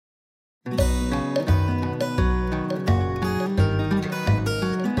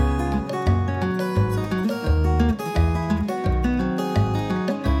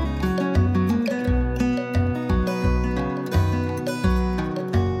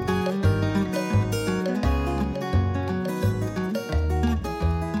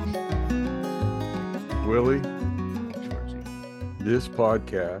Willie. Georgie. This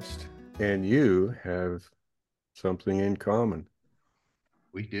podcast and you have something in common.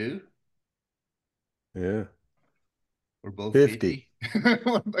 We do. Yeah. We're both 50. 50.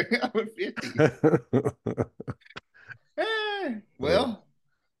 We're 50. Well,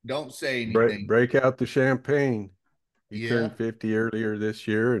 don't say anything. break out the champagne. You Yeah. turned 50 earlier this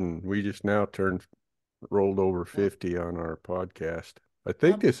year, and we just now rolled over 50 on our podcast.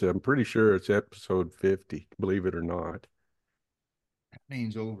 I'm pretty sure it's episode 50, believe it or not. That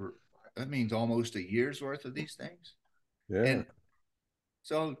means almost a year's worth of these things. Yeah. And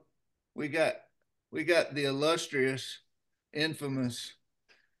so we got the illustrious, infamous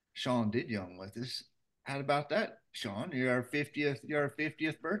Shawn Didyoung with us. How about that, Shawn? You're our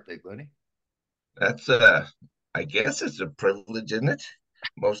 50th birthday, buddy. That's I guess it's a privilege, isn't it?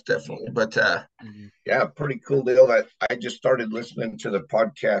 Most definitely. But yeah, pretty cool deal. That I just started listening to the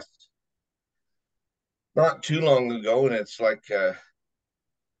podcast not too long ago, and it's like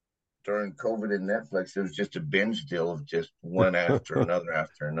during COVID and Netflix, it was just a binge deal of just one after another.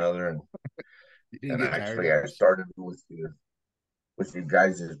 And actually I started with you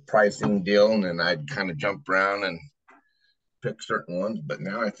guys' pricing deal, and then I'd kind of jump around and pick certain ones, but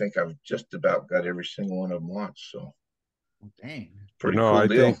now I think I've just about got every single one of them watched. So dang, pretty cool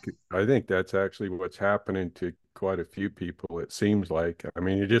deal. I think that's actually what's happening to quite a few people. It seems like, I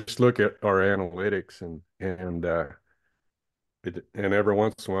mean, you just look at our analytics and every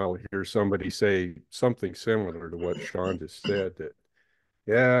once in a while, I hear somebody say something similar to what Shawn just said. That,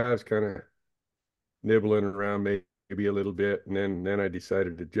 yeah, I was kind of nibbling around maybe a little bit, and then I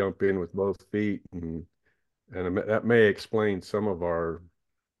decided to jump in with both feet, and that may explain some of our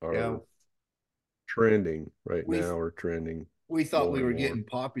trending right now. We're trending. We thought we were getting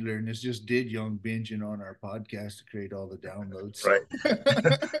popular, and it's just Didyoung binging on our podcast to create all the downloads. Right.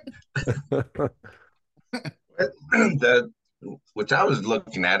 Which I was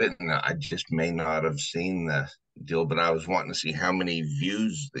looking at it, and I just may not have seen the deal, but I was wanting to see how many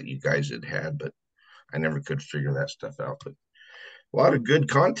views that you guys had, but I never could figure that stuff out. But a lot of good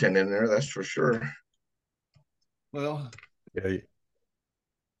content in there, that's for sure. Well, yeah.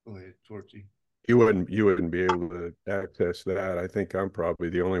 Go ahead, Torchy. You wouldn't be able to access that. I think I'm probably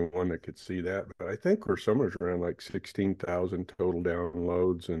the only one that could see that. But I think we're somewhere around like 16,000 total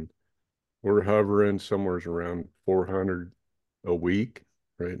downloads, and we're hovering somewhere around 400 a week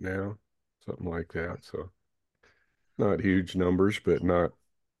right now, something like that. So not huge numbers, but not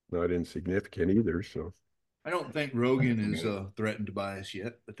insignificant either. So I don't think Rogan is threatened by us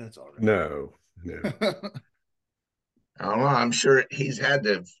yet, but that's all right. No. I don't know. I'm sure you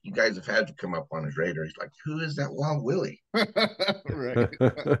guys have had to come up on his radar. He's like, who is that Wild Willie? Right.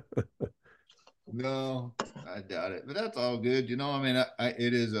 No, I doubt it. But that's all good. You know, I mean,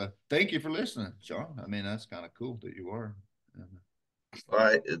 it is thank you for listening, Shawn. I mean, that's kind of cool that you are.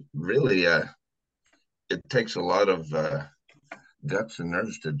 It really, it takes a lot of guts and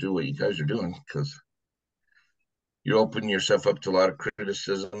nerves to do what you guys are doing, because you open yourself up to a lot of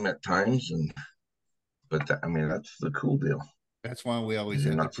criticism at times, but I mean, that's the cool deal. That's why we always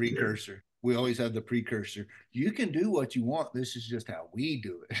have the precursor. Scared. We always have the precursor. You can do what you want. This is just how we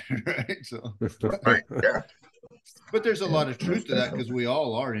do it, right? So, right, yeah. But there's a lot of truth to that, because we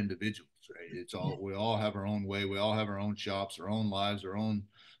all are individuals, right? We all have our own way. We all have our own shops, our own lives, our own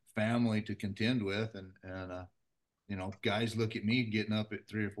family to contend with, and you know, guys look at me getting up at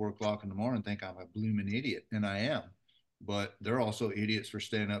 3 or 4 o'clock in the morning and think I'm a blooming idiot, and I am. But they're also idiots for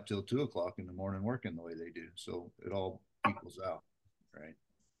staying up till 2 o'clock in the morning working the way they do. So it all equals out, right?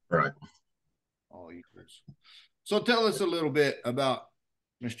 Right. All equals. So tell us a little bit about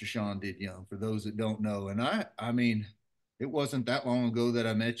Mr. Shawn Didyoung, for those that don't know. And I mean, it wasn't that long ago that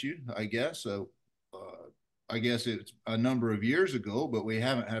I met you, I guess. So I guess it's a number of years ago, but we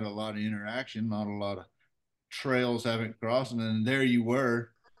haven't had a lot of interaction, not a lot of trails haven't crossed. And then there you were,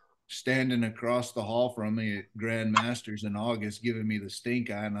 standing across the hall from me at Grand Masters in August, giving me the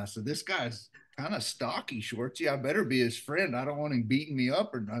stink eye. And I said, this guy's kind of stocky, Schwartzy. I better be his friend. I don't want him beating me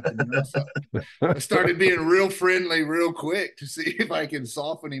up or nothing. You know? So I started being real friendly real quick to see if I can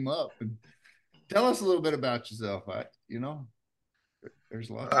soften him up. And tell us a little bit about yourself. There's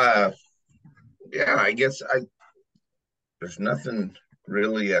a lot. Yeah, I guess there's nothing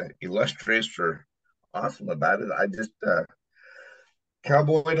really illustrious or awesome about it. I just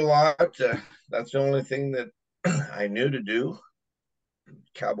cowboyed a lot. That's the only thing that I knew to do.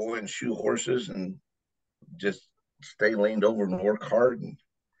 Cowboy and shoe horses, and just stay leaned over and work hard. And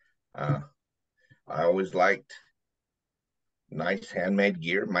I always liked nice handmade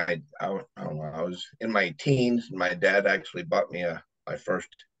gear. I don't know, I was in my teens, and my dad actually bought me my first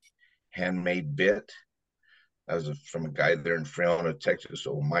handmade bit. That was from a guy there in Freona, Texas,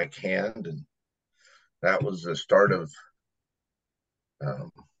 old Mike Hand, and that was the start of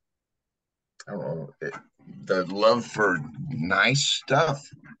um, I don't know the love for nice stuff.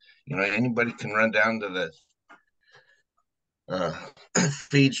 You know, anybody can run down to the uh,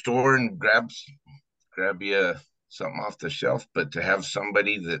 feed store and grab you something off the shelf, but to have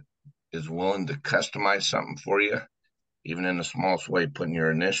somebody that is willing to customize something for you, even in the smallest way, putting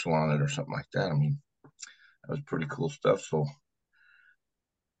your initial on it or something like that. I mean, that was pretty cool stuff. So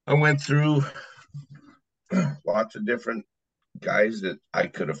I went through lots of different guys that I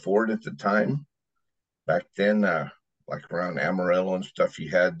could afford at the time. Back then, like around Amarillo and stuff, you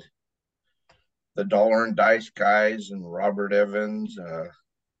had the dollar and dice guys and Robert Evans.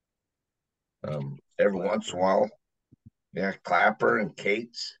 Every Clapper. once in a while, yeah, Clapper and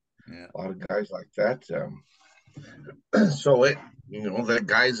Cates, yeah, a lot of guys like that. So the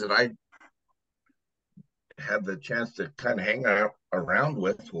guys that I had the chance to kind of hang out around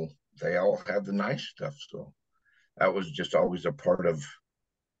with, well, they all had the nice stuff. So that was just always a part of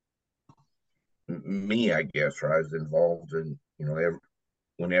me, I guess, or I was involved in,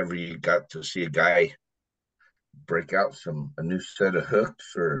 whenever you got to see a guy break out a new set of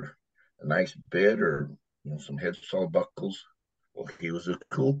hooks or a nice bit or, some head saw buckles. Well, he was a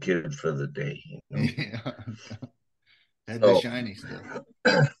cool kid for the day. yeah. Had the shiny stuff.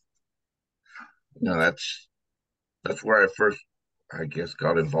 That's where I first, I guess,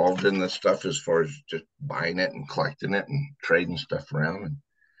 got involved in this stuff as far as just buying it and collecting it and trading stuff around.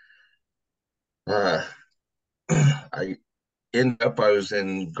 And I was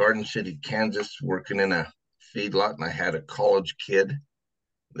in Garden City, Kansas, working in a feedlot, and I had a college kid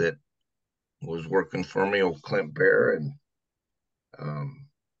that was working for me, old Clint Bear, and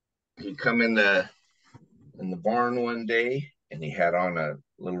he come in the barn one day, and he had on a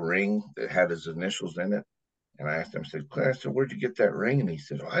little ring that had his initials in it. And I asked him, I said, Claire, where'd you get that ring? And he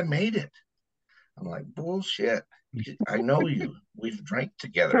said, oh, I made it. I'm like, bullshit. I know you. We've drank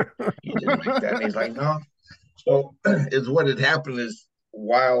together. You didn't make that. And he's like, no. So is what had happened is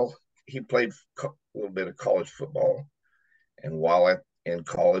while he played a little bit of college football, and while in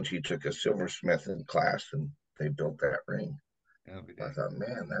college, he took a silversmith in class, and they built that ring. I thought,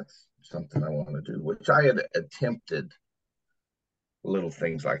 man, that's something I want to do, which I had attempted little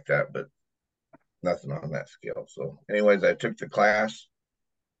things like that, but nothing on that scale. So anyways, I took the class,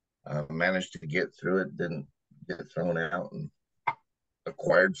 managed to get through it, didn't get thrown out, and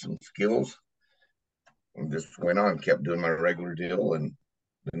acquired some skills and just went on, kept doing my regular deal. And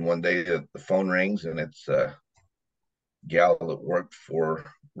then one day the phone rings, and it's a gal that worked for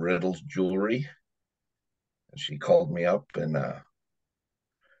Riddle's Jewelry. And she called me up and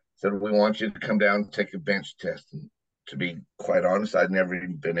said, we want you to come down and take a bench test. And to be quite honest, I'd never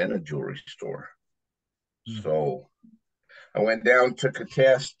even been in a jewelry store. So I went down, took a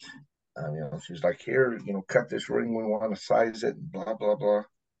test. She's like, here, cut this ring. We want to size it, blah, blah, blah.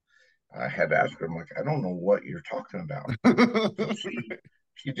 I had to ask her, I'm like, I don't know what you're talking about. So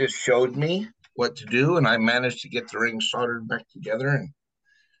she just showed me what to do, and I managed to get the ring soldered back together. And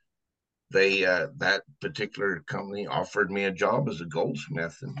they, that particular company offered me a job as a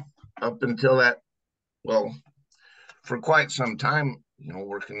goldsmith. And up until that, well, for quite some time,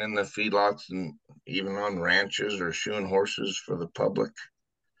 working in the feedlots and even on ranches or shoeing horses for the public,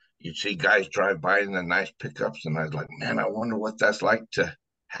 you'd see guys drive by in the nice pickups, and I was like, man, I wonder what that's like to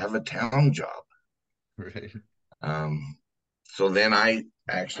have a town job. Right. So then I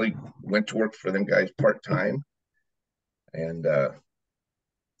actually went to work for them guys part-time, and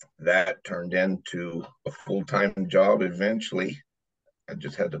that turned into a full-time job eventually. I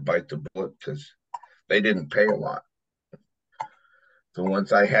just had to bite the bullet because they didn't pay a lot. So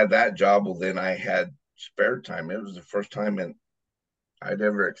once I had that job, well, then I had spare time. It was the first time I'd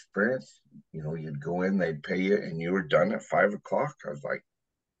ever experienced, you'd go in, they'd pay you, and you were done at 5 o'clock. I was like,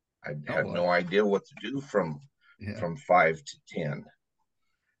 I had no idea what to do from 5 to 10.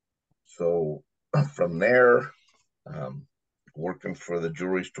 So from there, working for the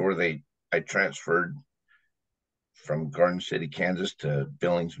jewelry store, I transferred from Garden City, Kansas to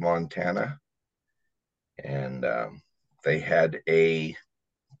Billings, Montana. And they had a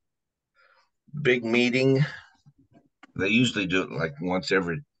big meeting. They usually do it like once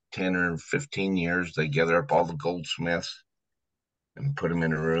every 10 or 15 years. They gather up all the goldsmiths and put them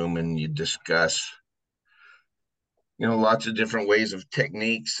in a room, and you discuss, lots of different ways of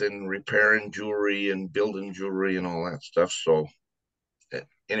techniques and repairing jewelry and building jewelry and all that stuff. So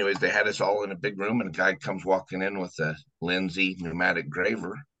anyways, they had us all in a big room, and a guy comes walking in with a Lindsay pneumatic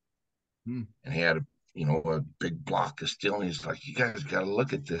graver. And he had a big block of steel, and he's like, you guys got to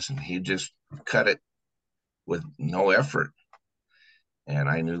look at this. And he just cut it with no effort. And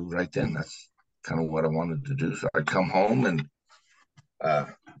I knew right then that's kind of what I wanted to do. So I come home and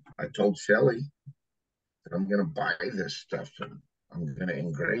I told Shelly that I'm going to buy this stuff and I'm going to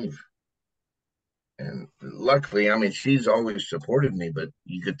engrave. And luckily, I mean, she's always supported me, but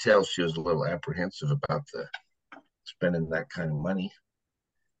you could tell she was a little apprehensive about the spending that kind of money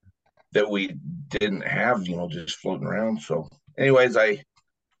that we didn't have, just floating around. So, anyways, I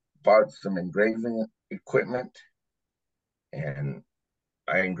bought some engraving equipment and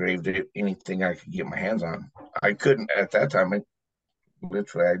I engraved anything I could get my hands on. I couldn't at that time.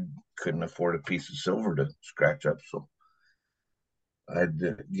 Literally, I couldn't afford a piece of silver to scratch up, so I'd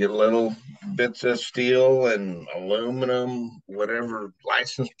get little bits of steel and aluminum, whatever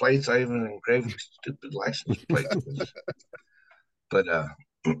license plates. I even engraved stupid license plates. But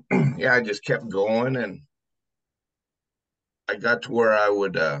yeah, I just kept going, and I got to where I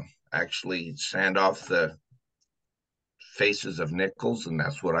would actually sand off the faces of nickels, and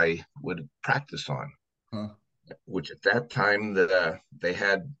that's what I would practice on. Huh. Which at that time they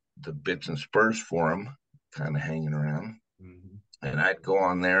had the bits and spurs for them, kind of hanging around, and I'd go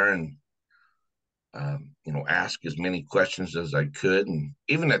on there and ask as many questions as I could. And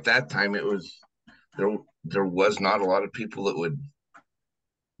even at that time, it was there was not a lot of people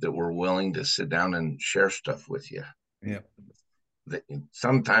that were willing to sit down and share stuff with you. Yeah.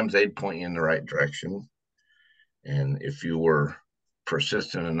 Sometimes they'd point you in the right direction, and if you were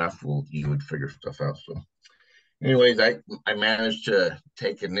persistent enough, you would figure stuff out. So, anyways, I managed to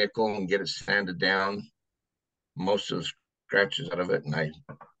take a nickel and get it sanded down, most of the scratches out of it, and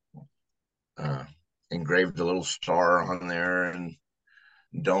I engraved a little star on there and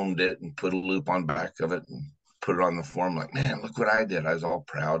domed it and put a loop on back of it and put it on the form. Like, man, look what I did. I was all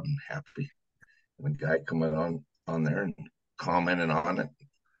proud and happy. And the guy coming on there and commenting on it.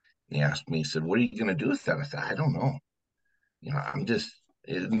 He asked me, he said, "What are you going to do with that?" I said, "I don't know.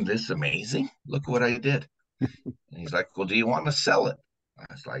 Isn't this amazing? Look what I did." And he's like, "Well, do you want to sell it?" I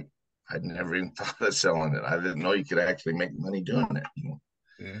was like, I'd never even thought of selling it. I didn't know you could actually make money doing it.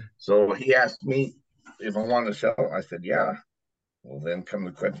 Yeah. So he asked me if I wanted to sell it. I said, yeah. Well, then come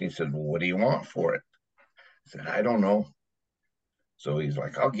the question. He said, "Well, what do you want for it?" I said, "I don't know." So he's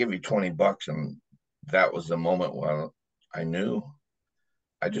like, "I'll give you $20." And that was the moment when I knew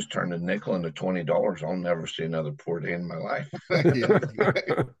I just turned a nickel into $20. I'll never see another poor day in my life. Yeah.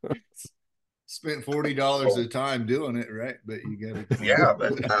 Spent $40 a time doing it, right? But you got to. Yeah,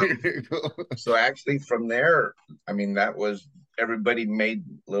 but so actually from there, I mean, that was everybody made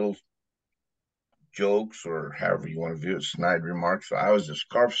little jokes or however you want to view it, snide remarks. So I was a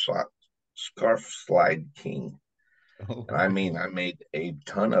scarf slide king. Oh. And I mean, I made a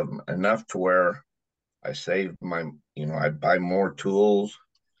ton of them, enough to where I saved I'd buy more tools,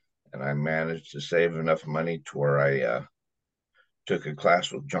 and I managed to save enough money to where I took a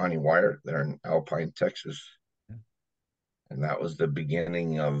class with Johnny Wyatt there in Alpine, Texas. And that was the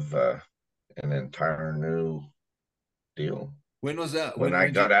beginning of an entire new deal. When was that? When I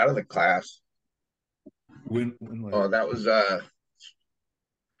got out of the class. When was Oh, that was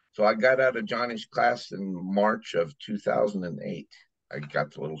so I got out of Johnny's class in March of 2008. I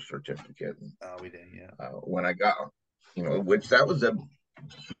got the little certificate. We did, yeah. When I got, which that was a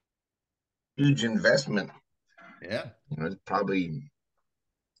huge investment. Yeah. Probably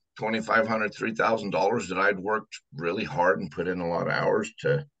 $2,500, $3,000 that I'd worked really hard and put in a lot of hours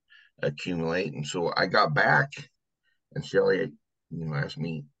to accumulate. And so I got back, and Shelly, asked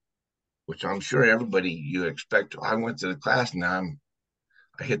me, which I'm sure everybody you expect. I went to the class, now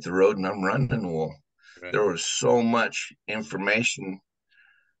I hit the road and I'm running. Well, right. There was so much information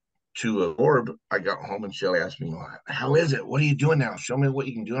to absorb. I got home and Shelly asked me, "How is it? What are you doing now? Show me what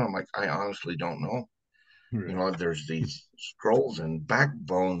you can do." And I'm like, "I honestly don't know." Right. There's these scrolls and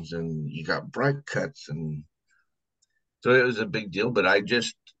backbones, and you got bright cuts, and so it was a big deal. But I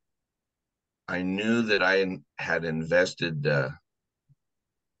knew that I had invested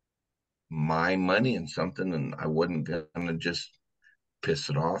my money in something, and I wasn't gonna just piss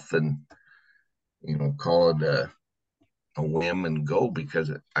it off and call it a whim and go, because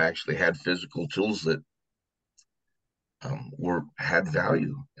I actually had physical tools that had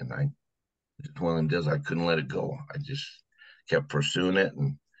value, and it's one of them deals I couldn't let it go. I just kept pursuing it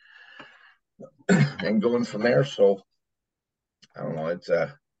and going from there. So I don't know. It's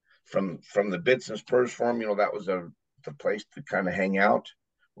from the bits and spurs form. That was the place to kind of hang out.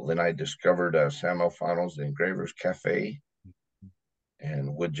 Well, then I discovered Sam Alfano's the Engravers Cafe,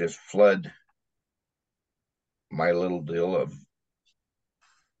 and would just flood my little deal of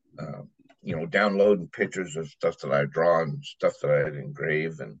downloading pictures of stuff that I draw and stuff that I'd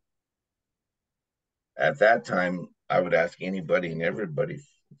engrave. And at that time, I would ask anybody and everybody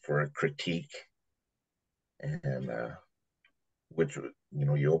for a critique, and which,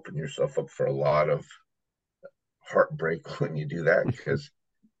 you open yourself up for a lot of heartbreak when you do that, because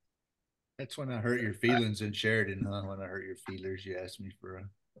That's when I hurt your feelings in Sheridan, huh? When I hurt your feelers, you asked me for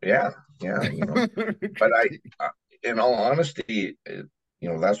yeah, yeah, but in all honesty,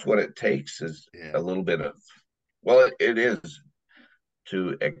 that's what it takes, is yeah. a little bit of, well, it is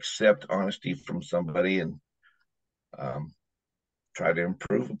to accept honesty from somebody, and um, try to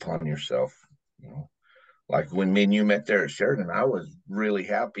improve upon yourself. Like when me and you met there at Sheridan, I was really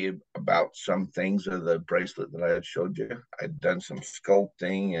happy about some things of the bracelet that I had showed you. I'd done some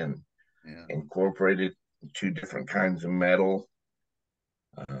sculpting and Yeah. incorporated two different kinds of metal,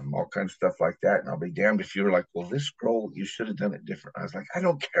 all kinds of stuff like that. And I'll be damned if you were like, well, this scroll, you should have done it different. I was like, I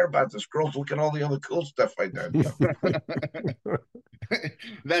don't care about the scrolls. Look at all the other cool stuff I done.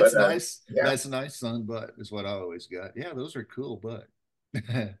 That's But nice. yeah. That's nice, son. But is what I always got. Yeah, those are cool, but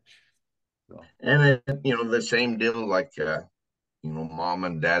so. And then, the same deal, like, mom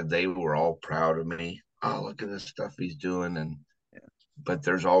and dad, they were all proud of me. Oh, look at this stuff he's doing. And, Yeah. but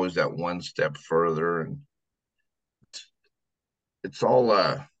there's always that one step further. And it's all,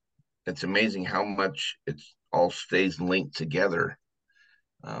 it's amazing how much it's all stays linked together.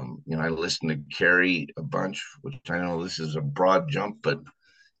 I listen to Cary a bunch, which I know this is a broad jump, but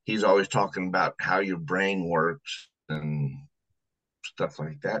he's always talking about how your brain works and stuff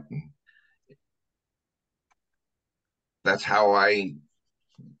like that. And that's how I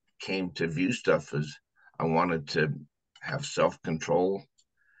came to view stuff, as I wanted to have self-control,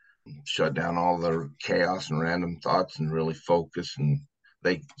 shut down all the chaos and random thoughts, and really focus. And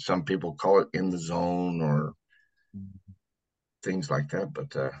some people call it in the zone or things like that, but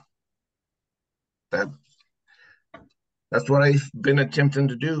that that's what I've been attempting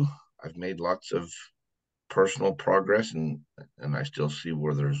to do. I've made lots of personal progress, and I still see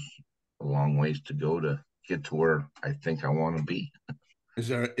where there's a long ways to go to get to where I think I want to be. Is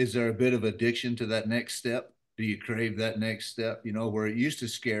there a bit of addiction to that next step? Do you crave that next step? Where it used to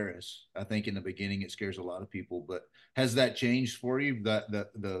scare us. I think in the beginning it scares a lot of people, but has that changed for you? That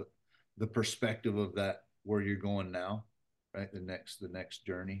the perspective of that, where you're going now, right? The next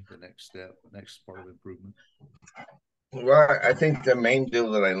journey, the next step, the next part of improvement. Well, I think the main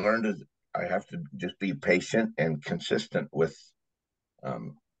deal that I learned is I have to just be patient and consistent with.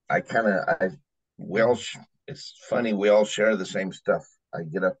 Um, we all. It's funny, we all share the same stuff. I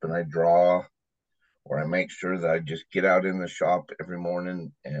get up and I draw, or I make sure that I just get out in the shop every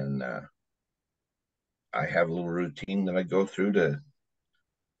morning, and I have a little routine that I go through to,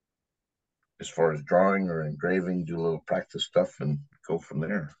 as far as drawing or engraving, do a little practice stuff and go from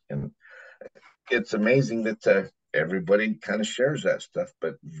there. And it's amazing that everybody kind of shares that stuff,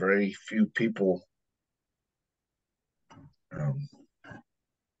 but very few people um,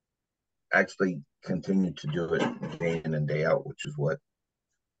 actually continue to do it day in and day out, which is what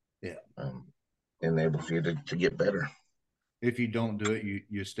Yeah. enables you to get better. If you don't do it,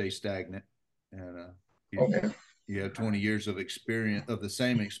 you stay stagnant, and Okay. you have 20 years of experience, of the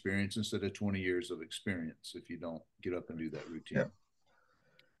same experience, instead of 20 years of experience, if you don't get up and do that routine.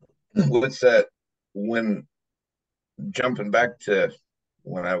 Yeah. What's that? When jumping back to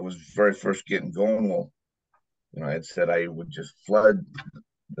when I was very first getting going, well, I had said I would just flood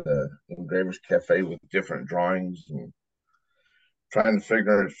the Engravers Cafe with different drawings and trying to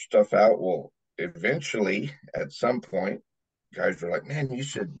figure stuff out. Well, eventually, at some point, guys were like, "Man, you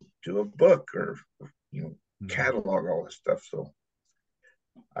should do a book, or catalog all this stuff." So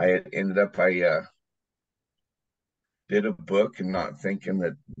I did a book, and not thinking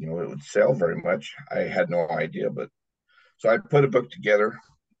that it would sell very much. I had no idea, but so I put a book together.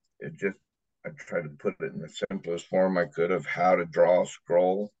 I tried to put it in the simplest form I could of how to draw a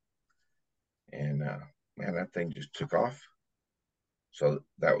scroll, and man, that thing just took off. So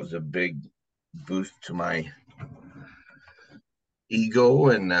that was a big boost to my ego,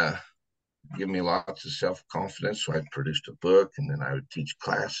 and give me lots of self-confidence. So I produced a book, and then I would teach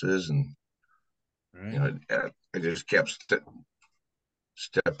classes, and right. I just kept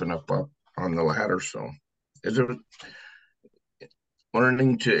stepping up on the ladder. So is it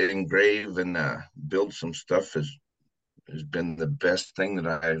learning to engrave and build some stuff has been the best thing that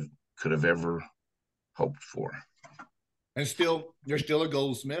I could have ever hoped for. And you're still a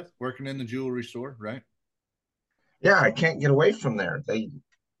goldsmith working in the jewelry store, right? Yeah, I can't get away from there. They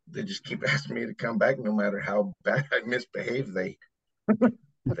just keep asking me to come back, no matter how bad I misbehave. They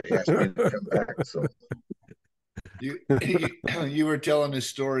ask me to come back. So You were telling us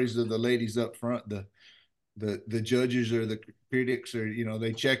stories of the ladies up front, the the judges or the critics, or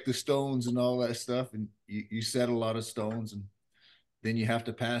they check the stones and all that stuff, and you set a lot of stones, and then you have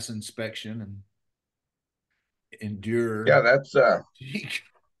to pass inspection and endure. Yeah, that's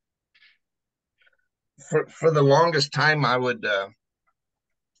for the longest time I would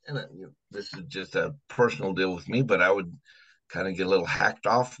and this is just a personal deal with me, but I would kind of get a little hacked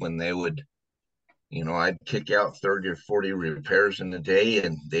off when they would, I'd kick out 30 or 40 repairs in a day,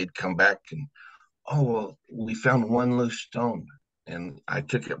 and they'd come back and, oh, well, we found one loose stone. And I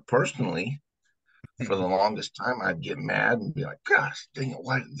took it personally. For the longest time, I'd get mad and be like, gosh, dang it,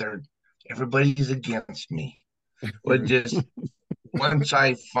 why everybody's against me. But just once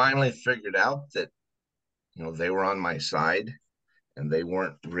I finally figured out that, they were on my side and they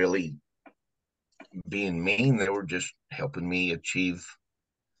weren't really being mean, they were just helping me achieve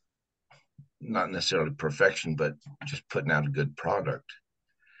not necessarily perfection, but just putting out a good product.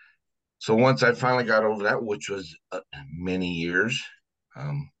 So once I finally got over that, which was many years,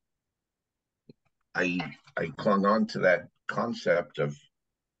 I clung on to that concept of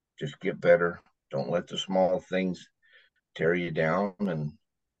just get better. Don't let the small things tear you down,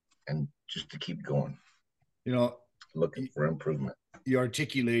 and just to keep going. Looking for improvement. You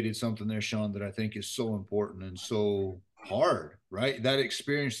articulated something there, Shawn, that I think is so important and so hard, right? That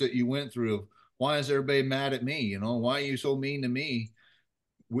experience that you went through. Why is everybody mad at me? Why are you so mean to me?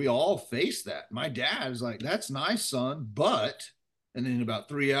 We all face that. My dad is like, that's nice, son, but, and then about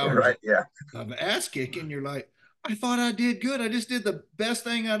 3 hours right, yeah. of ass kicking, you're like, I thought I did good. I just did the best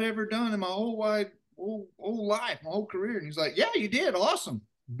thing I'd ever done in my whole life, my whole career. And he's like, yeah, you did. Awesome.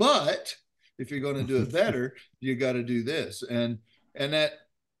 But if you're going to do it better, you got to do this. And that,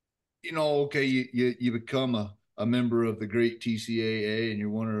 okay, you become a member of the great TCAA, and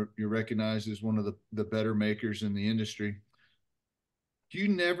you're recognized as one of the better makers in the industry. You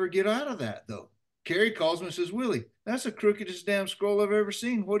never get out of that, though. Cary calls me and says, Willie, that's the crookedest damn scroll I've ever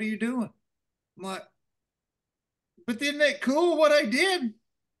seen. What are you doing? I'm like, but isn't that cool what I did?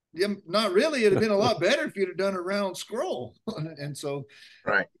 Yeah, not really. It'd have been a lot better if you'd have done a round scroll. And so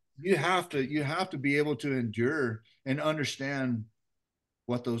right. You have to be able to endure and understand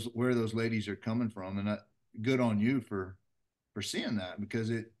where those ladies are coming from. And good on you for seeing that,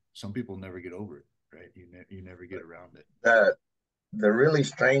 because some people never get over it, right? You never get around it. The really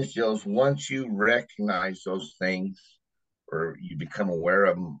strange deal is once you recognize those things or you become aware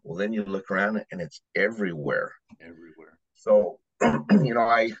of them, well, then you look around and it's everywhere. So,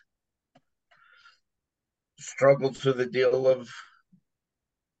 I struggled through the deal of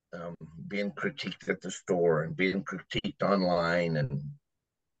being critiqued at the store and being critiqued online, and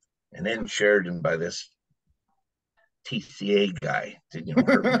then Sheridan by this TCA guy didn't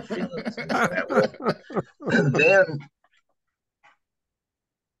hurt my feelings. And then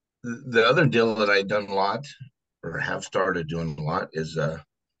the other deal that I've done a lot, or have started doing a lot, is I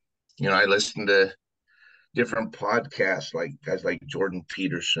listen to different podcasts, like guys like Jordan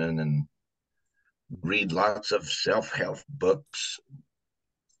Peterson, and read lots of self-help books,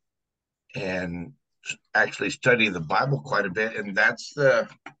 and actually study the Bible quite a bit. And that's the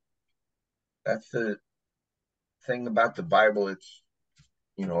thing about the Bible. It's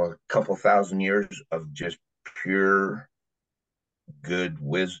a couple thousand years of just pure good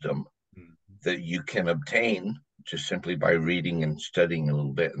wisdom that you can obtain just simply by reading and studying a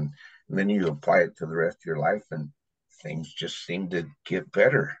little bit, and then you apply it to the rest of your life, and things just seem to get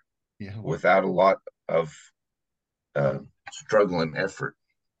better without a lot of struggle and effort.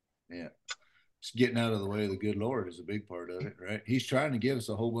 Yeah, just getting out of the way of the good Lord is a big part of it, right? He's trying to give us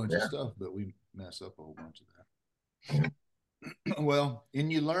a whole bunch of stuff, but we mess up a whole bunch of that. Well,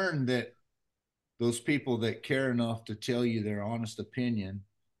 and you learn that those people that care enough to tell you their honest opinion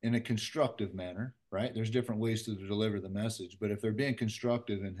in a constructive manner, right? There's different ways to deliver the message, but if they're being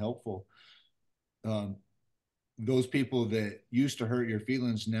constructive and helpful, those people that used to hurt your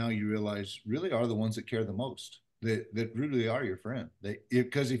feelings, now you realize really are the ones that care the most, that really are your friend.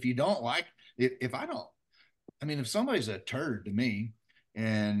 Because if you don't like, if somebody's a turd to me,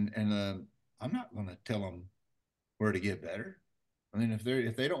 and I'm not going to tell them where to get better. I mean, if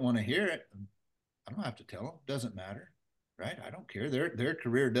they don't want to hear it, I don't have to tell them. It doesn't matter, right? I don't care. Their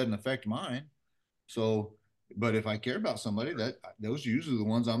career doesn't affect mine. So, but if I care about somebody, those are usually the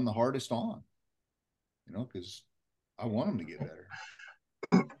ones I'm the hardest on, because I want them to get better.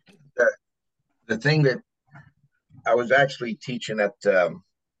 The thing that I was actually teaching at the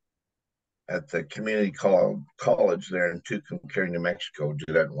community college there in Tucumcari, Cary, New Mexico,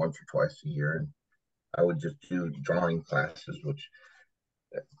 do that once or twice a year. And I would just do drawing classes, which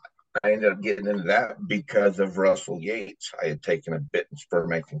I ended up getting into that because of Russell Yates. I had taken a bit in spur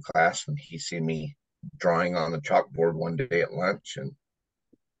making class, and he seen me drawing on the chalkboard one day at lunch and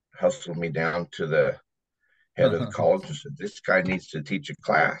hustled me down to the head of the college and said, "This guy needs to teach a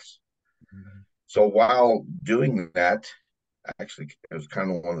class." So while doing that, actually, it was kind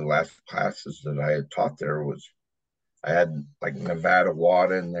of one of the last classes that I had taught there. Was I had like Nevada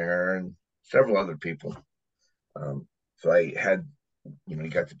Watt in there and several other people. So I had, you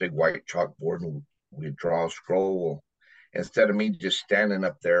got the big white chalkboard and we'd draw a scroll. Well, instead of me just standing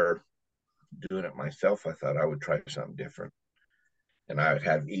up there doing it myself, I thought I would try something different. And I would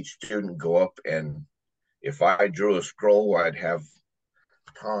have each student go up, and if I drew a scroll, I'd have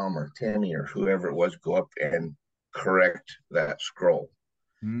Tom or Timmy or whoever it was go up and correct that scroll.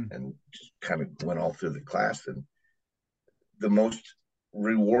 And just kind of went all through the class. And the most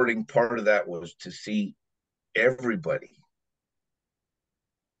rewarding part of that was to see everybody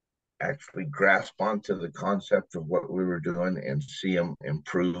actually grasp onto the concept of what we were doing and see them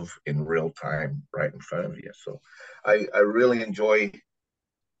improve in real time right in front of you. So I really enjoy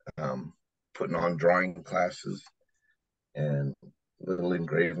putting on drawing classes and little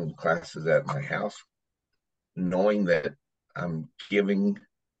engraving classes at my house, knowing that I'm giving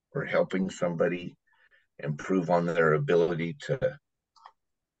or helping somebody improve on their ability to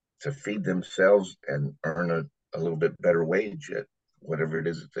feed themselves and earn a little bit better wage at whatever it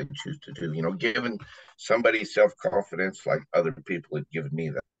is that they choose to do. Giving somebody self-confidence like other people had given me,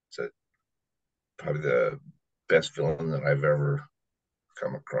 that's probably the best feeling that I've ever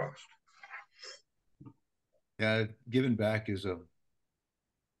come across. Yeah, giving back is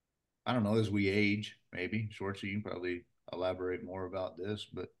I don't know, as we age, maybe, Schwartz, you can probably elaborate more about this,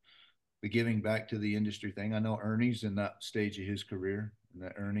 but the giving back to the industry thing. I know Ernie's in that stage of his career, and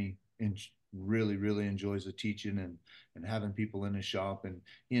that Ernie really, really enjoys the teaching and having people in his shop, and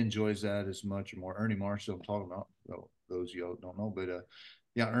he enjoys that as much or more. Ernie Marshall, I'm talking about, those you don't know, but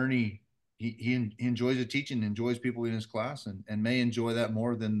yeah, Ernie, he enjoys the teaching, enjoys people in his class, and may enjoy that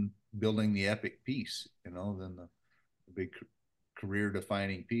more than building the epic piece, than the big career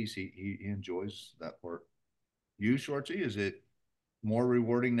defining piece. He enjoys that part. You, Schwartzy, is it more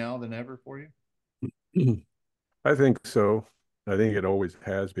rewarding now than ever for you? I think so. I think it always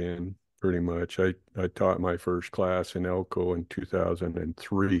has been pretty much. I taught my first class in Elko in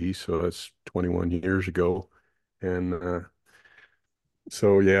 2003, so that's 21 years ago. And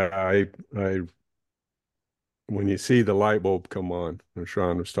so yeah, I when you see the light bulb come on, and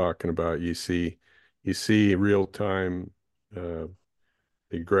Shawn was talking about, you see real time,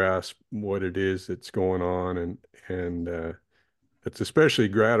 you grasp what it is that's going on, and it's especially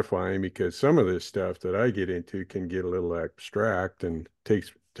gratifying because some of this stuff that I get into can get a little abstract and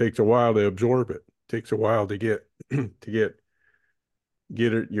takes a while to absorb it. Takes a while to get to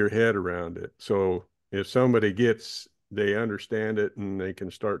get your head around it. So if somebody they understand it and they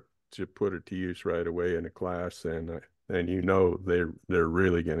can start to put it to use right away in a class, then they're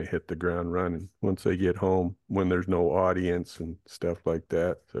really going to hit the ground running once they get home when there's no audience and stuff like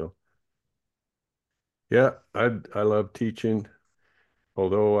that. So yeah, I love teaching,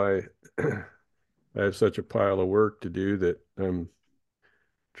 although I I have such a pile of work to do that I'm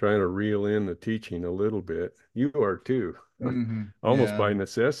trying to reel in the teaching a little bit. You are too. Almost Yeah, by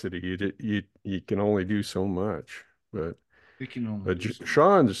necessity. You can only do so much. But we can only but do so.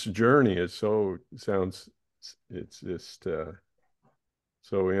 Shawn's journey is it's just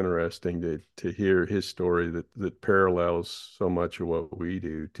so interesting to hear his story that parallels so much of what we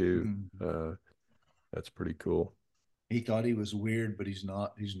do too. That's pretty cool. He thought he was weird, but he's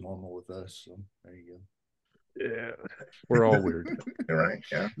not. He's normal with us. So there you Yeah, we're all weird. go. Right?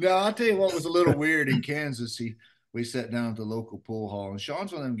 Yeah. No, I'll tell you what was a little weird in Kansas. We sat down at the local pool hall, and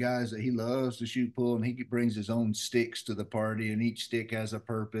Sean's one of them guys that he loves to shoot pool, and he brings his own sticks to the party, and each stick has a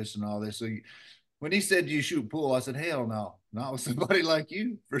purpose and all this. So when he said you shoot pool, I said, hell no, not with somebody like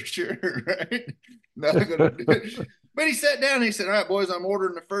you for sure, right? Not gonna do it. But he sat down and he said, all right, boys, I'm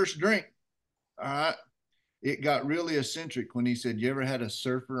ordering the first drink. All right. It got really eccentric when he said, you ever had a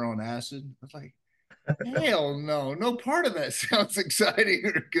surfer on acid? I was like, hell no, no part of that sounds exciting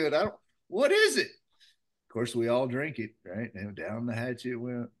or good. What is it? Of course, we all drink it, right? And down the hatch it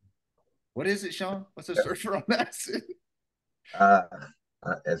went. What is it, Shawn? What's a surfer on acid? Uh,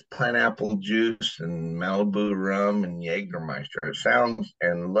 it's pineapple juice and Malibu rum and Jägermeister. It sounds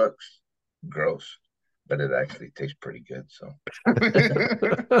and looks gross, but it actually tastes pretty good. So,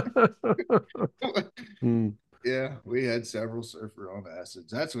 Yeah, we had several surfer on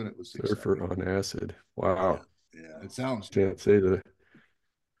acids. That's when it was Surfer exciting. on acid. Yeah, Wow. yeah, it sounds Can't good. say that.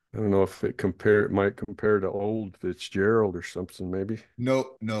 I don't know if it might compare to old Fitzgerald or something, maybe.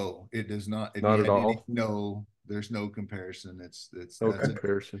 No, no, it does not. If you Not at had any, all. no, there's no comparison. No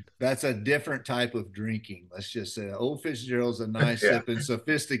comparison. That's a different type of drinking. Let's just say Old Fitzgerald's a nice Yeah. sipping,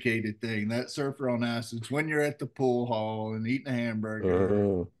 sophisticated thing. That Surfer on Acid's when you're at the pool hall and eating a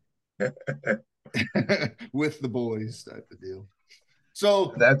hamburger with the boys type of deal.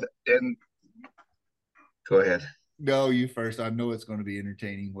 So That and go ahead. no, you first. I know it's going to be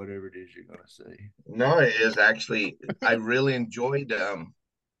entertaining, whatever it is you're going to say. No, it is actually. I really enjoyed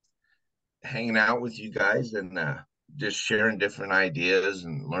hanging out with you guys and just sharing different ideas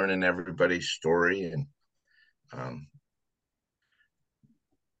and learning everybody's story and um,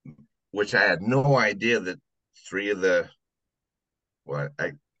 which I had no idea that three of the what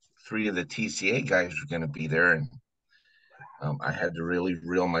I three of the TCA guys were going to be there, and I had to really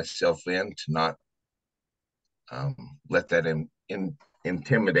reel myself in to not let that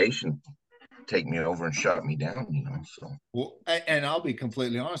intimidation take me over and shut me down, you know. So well, and I'll be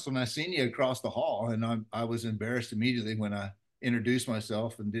completely honest. When I seen you across the hall, and I was embarrassed immediately when I introduced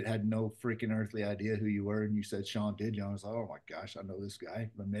myself and had no freaking earthly idea who you were, and you said Shawn Didyoung. I was like, oh my gosh, I know this guy.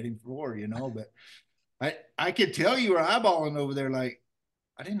 I met him before, you know. But I could tell you were eyeballing over there, like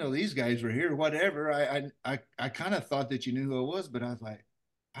I didn't know these guys were here. Whatever. I kind of thought that you knew who I was, but I was like,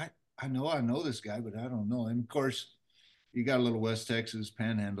 I know this guy, but I don't know. And of course, you got a little West Texas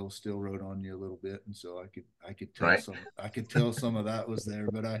panhandle still wrote on you a little bit, and so I could tell right, some of that was there.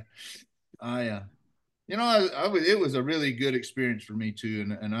 But you know, it was a really good experience for me too,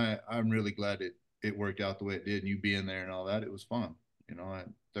 and I'm really glad it worked out the way it did, and you being there and all that. It was fun. You know, I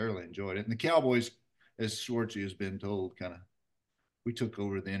thoroughly enjoyed it. And the Cowboys, as Schwartzy has been told, kind of we took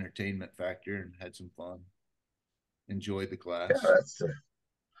over the entertainment factor and had some fun. Enjoyed the yeah, class.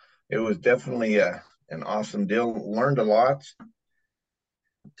 it was definitely an awesome deal. Learned a lot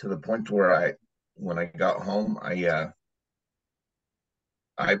to the point where when I got home, I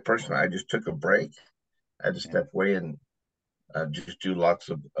personally, I just took a break. I had to step away and just do lots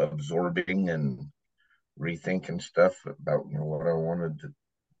of absorbing and rethinking stuff about what I wanted to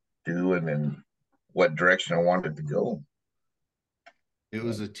do and then what direction I wanted to go. It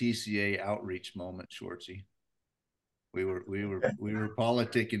was a TCA outreach moment, Schwartzy. We were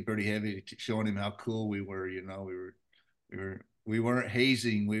politicking pretty heavy, showing him how cool we were. You know, we weren't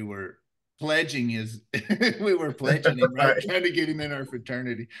hazing. We were pledging his. We were pledging him, right? Right. Trying to get him in our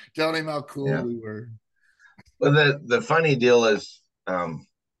fraternity, telling him how cool Yeah. we were. Well, the funny deal is, a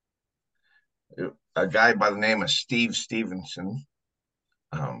guy by the name of Steve Stevenson,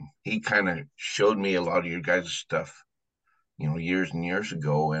 he kind of showed me a lot of your guys' stuff, years and years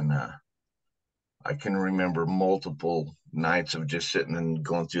ago, and I can remember multiple nights of just sitting and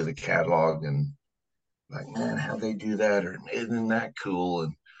going through the catalog and like, man, how they do that, or isn't that cool?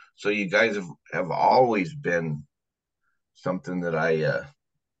 And so you guys have always been something that I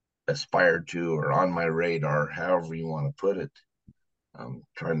aspired to or on my radar, however you want to put it. I'm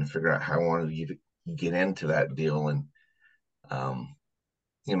trying to figure out how I wanted you to get into that deal. And, um,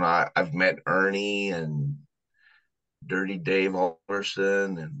 I've met Ernie and Dirty Dave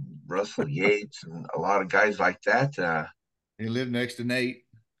Alderson and Russell Yates and a lot of guys like that. He lived next to Nate,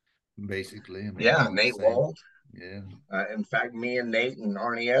 basically. I mean, Yeah, it's Nate the same. Wald. Yeah. In fact, me and Nate and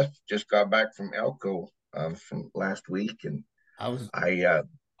Arnie S just got back from Elko from last week, and I was I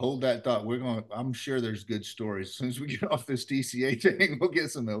hold that thought. I'm sure there's good stories. As soon as we get off this TCA thing, we'll get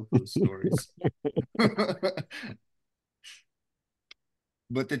some Elko stories.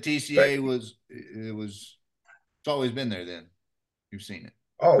 But the but TCA it's always been there then. You've seen it.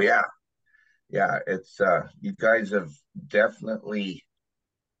 oh yeah, it's you guys have definitely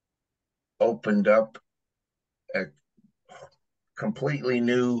opened up a completely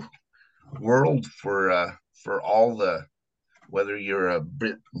new world for all the whether you're a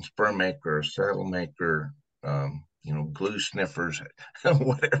bit and sperm maker, a saddle maker, glue sniffers,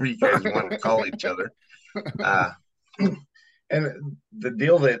 whatever you guys want to call each other. Uh, and the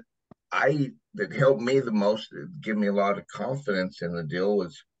deal that helped me the most, give me a lot of confidence in the deal,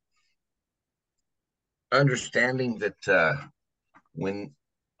 was understanding that when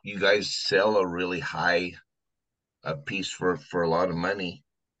you guys sell a really high piece for a lot of money,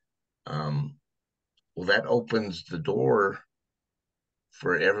 well, that opens the door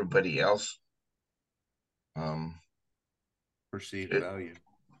for everybody else. Perceived value.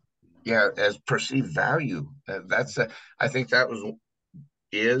 Yeah, as perceived value. I think that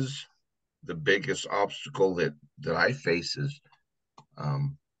is the biggest obstacle that I face is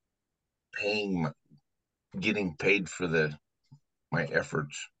um, paying, getting paid for my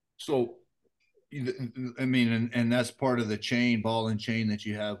efforts. So, I mean, and that's part of the ball and chain that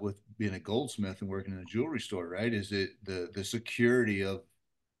you have with being a goldsmith and working in a jewelry store, right? Is it the security of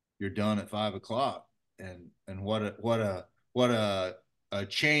you're done at 5 o'clock and what a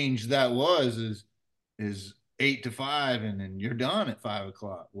change that was is 8 to 5, and then you're done at 5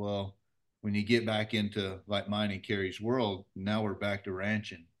 o'clock. Well, when you get back into like mine and Cary's world, now we're back to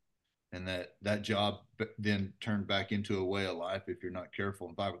ranching, and that job then turned back into a way of life if you're not careful.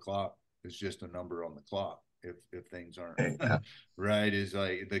 And 5 o'clock is just a number on the clock if things aren't Yeah. right. Is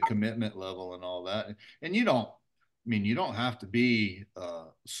like the commitment level and all that. And you don't have to be a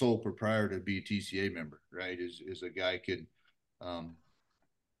sole proprietor to be a TCA member, right? Is um,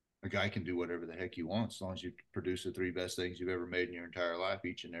 a guy can do whatever the heck he wants as long as you produce the 3 best things you've ever made in your entire life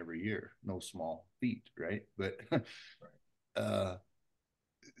each and every year. No small feat, right? But uh,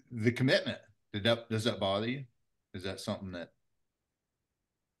 the commitment, does that bother you? Is that something that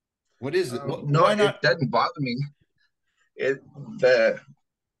what is it? No, Why it not? doesn't bother me. It the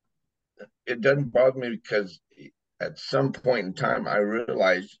it doesn't bother me because at some point in time I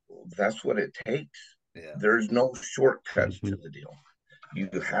realized that's what it takes. Yeah, There's no shortcuts Mhm. to the deal. You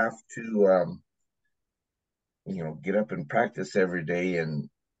have to get up and practice every day and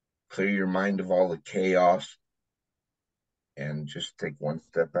clear your mind of all the chaos and just take one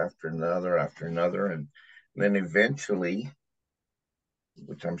step after another, and then eventually,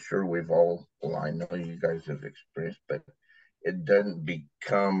 which I'm sure well, I know you guys have experienced, but it doesn't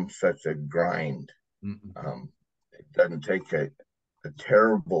become such a grind. mm-mm. It doesn't take a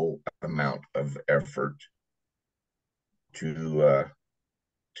terrible amount of effort to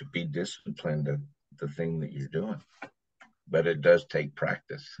to be disciplined at the thing that you're doing, but it does take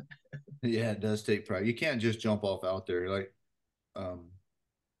practice. Yeah, it does take pride. You can't just jump off out there um,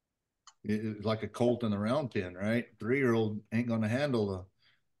 like a colt in the round pen, right? 3-year-old ain't going to handle a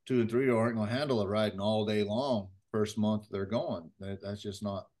 2 and 3-year-old aren't going to handle a riding all day long. First month they're going. That's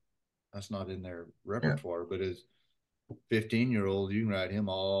not in their Yeah, repertoire. But as 15-year-old, you can ride him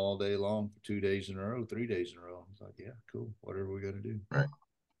all day long for 2 days in a row, 3 days in a row. It's like, yeah, cool. Whatever we got to do. right.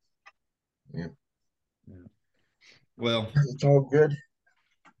 Yeah, Yeah. Well, it's all good.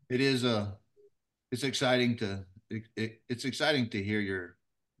 it is it's exciting it's exciting to hear your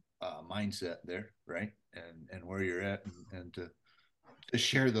mindset there, right? And where you're at, and to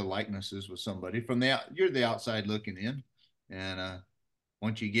share the likenesses with somebody from you're the outside looking in, and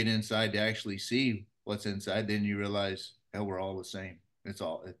once you get inside to actually see what's inside, then you realize, hell, we're all the same.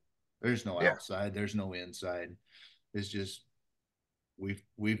 There's no Yeah, outside, there's no inside. It's just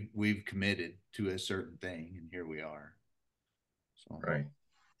we've committed to a certain thing, and here we are. So right.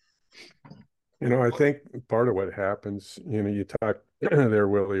 I think part of what happens, you talk there,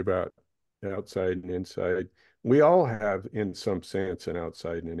 Willie, about outside and inside. We all have, in some sense, an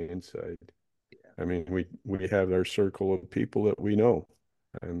outside and an inside. I mean, we have our circle of people that we know,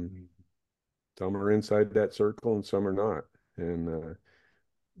 and some are inside that circle and some are not. And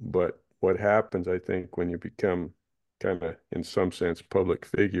but what happens, I think, when you become kind of, in some sense, public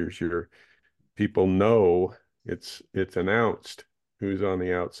figures, people know it's announced who's on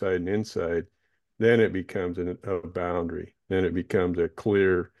the outside and inside. Then it becomes a boundary. Then it becomes a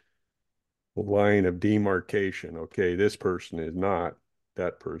clear line of demarcation. Okay, this person is not,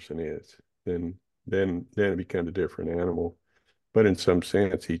 that person is. Then it becomes a different animal. But in some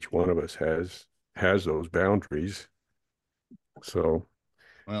sense, each one of us has those boundaries. So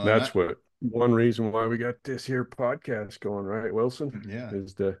well, and that's what one reason why we got this here podcast going, right, Wilson? yeah.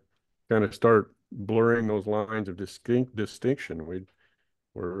 Is to kind of start blurring those lines of distinction.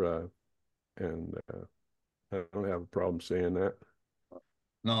 We're and I don't have a problem saying that.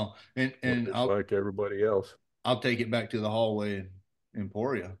 No, We're and just like everybody else. I'll take it back to the hallway in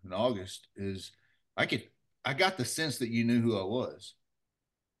Emporia in August. Is I could I got the sense that you knew who I was,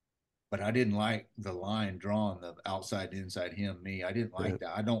 but I didn't like the line drawn of outside, inside, him, me. I didn't Yeah. like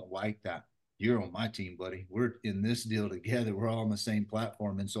that. I don't like that. You're on my team, buddy. We're in this deal together. We're all on the same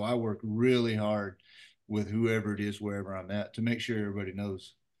platform, and so I work really hard with whoever it is, wherever I'm at, to make sure everybody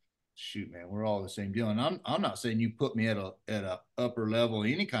knows. Shoot, man, we're all the same deal. And I'm not saying you put me at a upper level,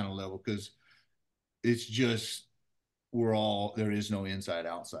 any kind of level, because it's just there is no inside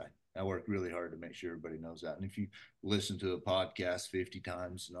outside. I work really hard to make sure everybody knows that. And if you listen to a podcast 50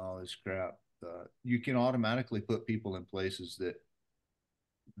 times and all this crap, you can automatically put people in places that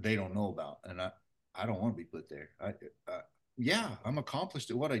they don't know about. And I don't want to be put there. Yeah, I'm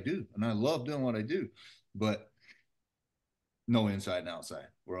accomplished at what I do and I love doing what I do, but no inside and outside.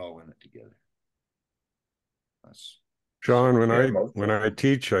 We're all in it together. That's Shawn, Yeah, when I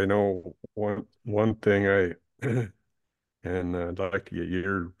teach, I know one thing and I'd like to get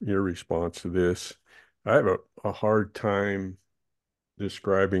your response to this. I have a hard time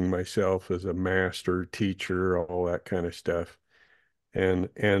describing myself as a master teacher, all that kind of stuff. And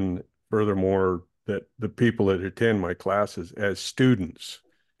furthermore, that the people that attend my classes as students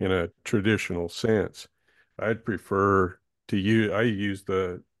in a traditional sense. I'd prefer to use, I use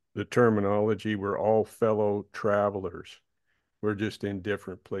the terminology, we're all fellow travelers. We're just in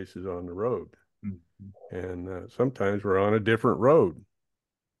different places on the road. Mm-hmm. And sometimes we're on a different road.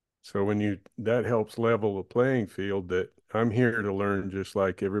 So that helps level the playing field, that I'm here to learn just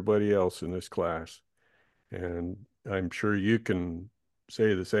like everybody else in this class. And I'm sure you can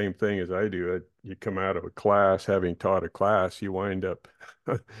say the same thing as I do. You come out of a class, having taught a class, you wind up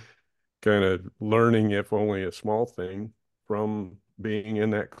kind of learning, if only a small thing, from being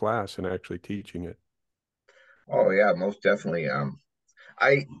in that class and actually teaching it. Oh yeah, most definitely.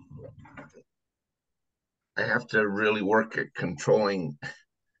 I I have to really work at controlling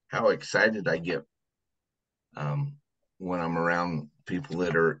how excited I get um, when I'm around people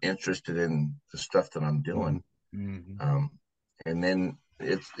that are interested in the stuff that I'm doing. Mm-hmm. And then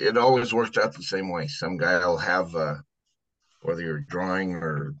it always works out the same way. Some guy will have whether you're drawing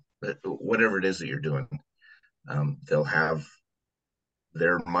or whatever it is that you're doing, they'll have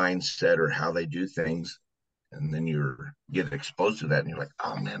their mindset or how they do things, and then you get exposed to that, and you're like,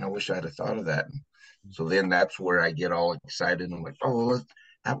 oh man, I wish I'd have thought of that. And so then that's where I get all excited. And I'm like, oh,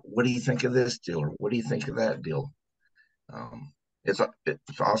 what do you think of this deal, or what do you think of that deal? Um, it's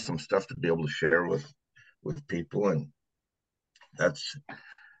awesome stuff to be able to share with people, and that's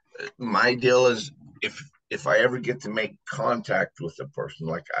my deal. Is if I ever get to make contact with a person,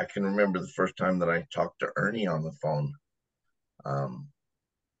 like I can remember the first time that I talked to Ernie on the phone, um,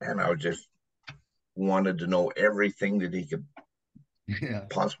 and I just wanted to know everything that he could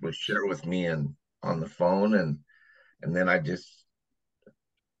possibly share with me and on the phone, and then I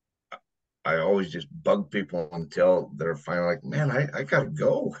always just bug people until they're finally like, man, I gotta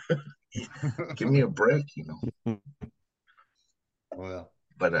go. Give me a break, you know. Well,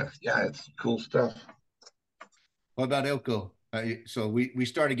 but yeah, it's cool stuff. What about Elko? So we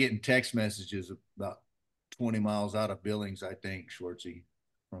started getting text messages about 20 miles out of Billings, I think, Schwartzy,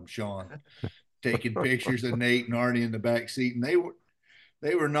 from Shawn, taking pictures of Nate and Arnie in the back seat, and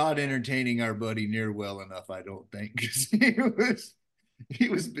they were not entertaining our buddy near well enough, I don't think, because he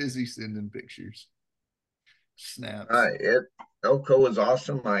was busy sending pictures, snaps. Elko was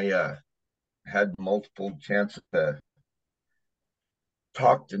awesome. I had multiple chances to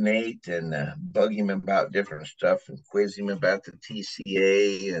talk to Nate and bug him about different stuff and quiz him about the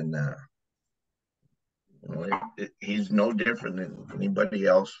TCA, and he's no different than anybody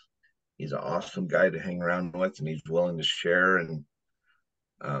else. He's an awesome guy to hang around with, and he's willing to share. And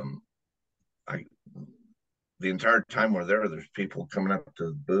um, I, the entire time we're there, there's people coming up to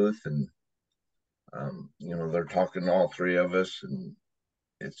the booth, and they're talking to all three of us, and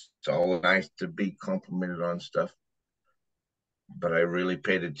it's all nice to be complimented on stuff. But I really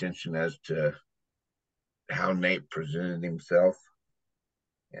paid attention as to how Nate presented himself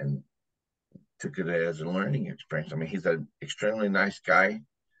and took it as a learning experience. I mean, he's an extremely nice guy,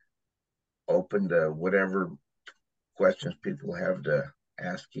 open to whatever questions people have to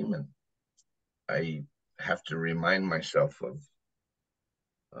ask him. And I have to remind myself of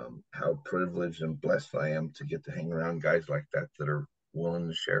how privileged and blessed I am to get to hang around guys like that are willing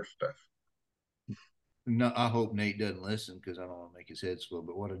to share stuff. No, I hope Nate doesn't listen, because I don't want to make his head swell.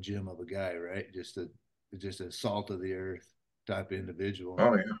 But what a gem of a guy, right? Just a salt of the earth type of individual.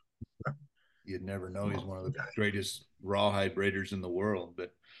 Oh yeah, you'd never know he's one of the greatest rawhide braiders in the world.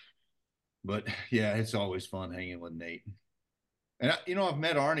 But yeah, it's always fun hanging with Nate. And I've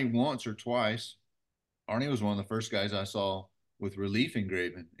met Arnie once or twice. Arnie was one of the first guys I saw with relief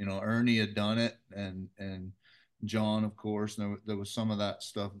engraving. Ernie had done it, and John, of course. There was some of that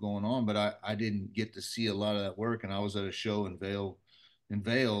stuff going on, but I didn't get to see a lot of that work. And I was at a show in Vail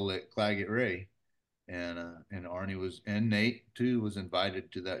at Claggett Ray, and Arnie and Nate too was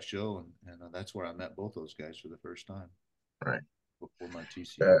invited to that show, and that's where I met both those guys for the first time. Right. Before my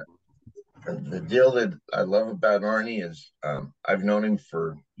TCA. The deal that I love about Arnie is I've known him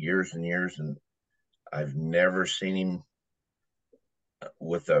for years and years, and I've never seen him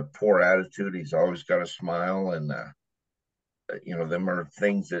with a poor attitude. He's always got a smile, and them are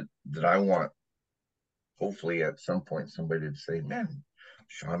things that I want. Hopefully, at some point, somebody would say, "Man,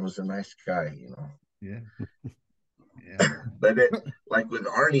 Shawn was a nice guy," Yeah. Yeah. But like with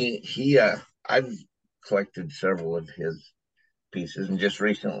Arnie, I've collected several of his pieces, and just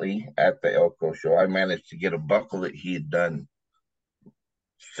recently at the Elko show, I managed to get a buckle that he had done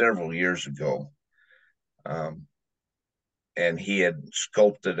several years ago. And he had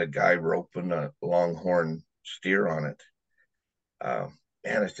sculpted a guy roping a longhorn steer on it.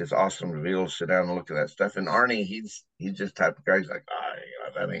 Man, it's just awesome to be able to sit down and look at that stuff. And Arnie, he's just type of guy. He's like,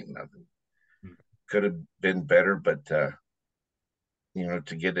 that ain't nothing. could have been better, but to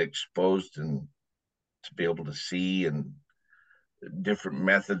get exposed and to be able to see and different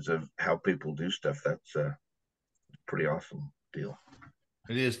methods of how people do stuff, that's a pretty awesome deal.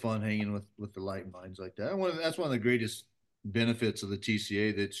 It is fun hanging with the light minds like that. That's one of the greatest benefits of the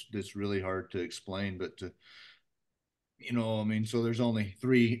TCA. That's really hard to explain, but I mean, so there's only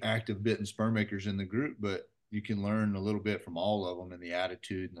 3 active bit and sperm makers in the group, but you can learn a little bit from all of them, and the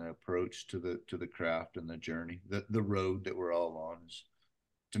attitude and the approach to the craft and the journey, the road that we're all on.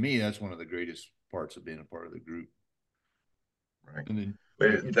 To me, that's one of the greatest parts of being a part of the group. Right. And then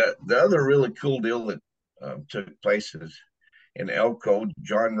the other really cool deal that took place is in Elko,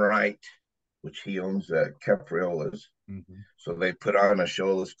 John Wright, which he owns Capriolas. mm-hmm. So they put on a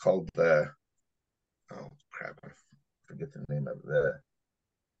show that's called oh crap, I forget the name of it, the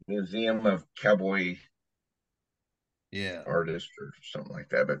Museum of Cowboy Artists or something like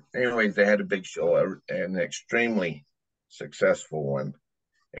that. But anyways, they had a big show, an extremely successful one.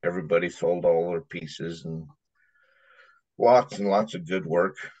 Everybody sold all their pieces and lots of good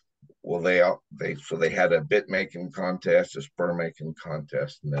work. Well, they had a bit making contest, a spur making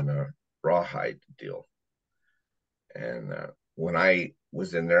contest, and then a rawhide deal. And when I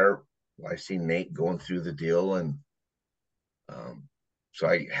was in there, I see Nate going through the deal, and so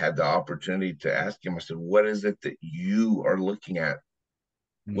I had the opportunity to ask him. I said, "What is it that you are looking at?"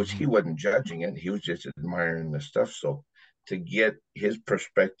 Mm-hmm. Which he wasn't judging it; he was just admiring the stuff. So to get his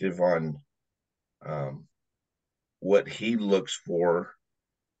perspective on what he looks for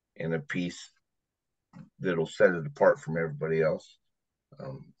in a piece that'll set it apart from everybody else,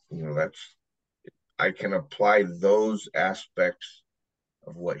 I can apply those aspects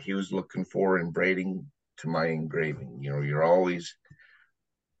of what he was looking for in braiding to my engraving.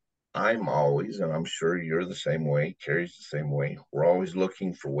 I'm always, and I'm sure you're the same way, Cary's the same way. We're always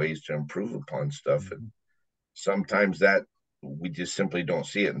looking for ways to improve upon stuff. Mm-hmm. And sometimes that we just simply don't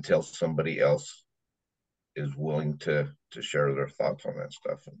see it until somebody else is willing to share their thoughts on that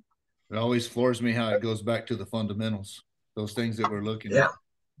stuff. And it always floors me how it goes back to the fundamentals, those things that we're looking at.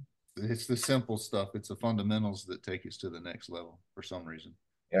 It's the simple stuff. It's the fundamentals that take us to the next level for some reason.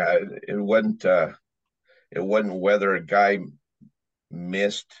 Yeah, it wasn't whether a guy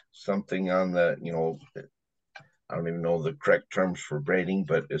missed something on the, I don't even know the correct terms for braiding,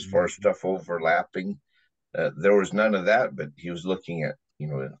 but as far as stuff overlapping, there was none of that. But he was looking at,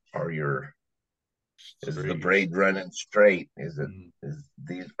 is the braid running straight?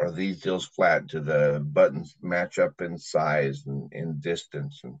 Are these deals flat? Do the buttons match up in size and in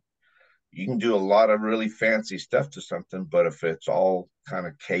distance? And you can do a lot of really fancy stuff to something, but if it's all kind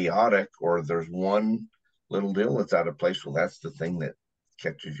of chaotic or there's one little deal that's out of place, well, that's the thing that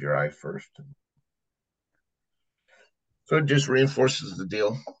catches your eye first. So it just reinforces the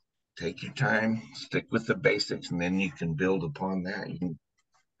deal. Take your time, stick with the basics, and then you can build upon that.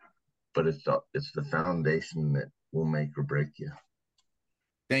 But it's the foundation that will make or break you.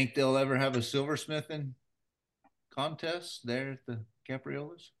 Think they'll ever have a silversmithing contest there at the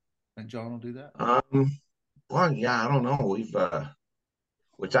Capriolas? And John will do that? Well, yeah, I don't know.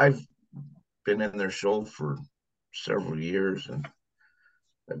 Which I've been in their show for several years, and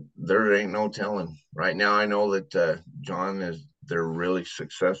there ain't no telling. Right now, I know that they're really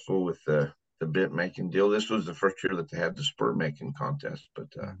successful with the bit making deal. This was the first year that they had the spur making contest, but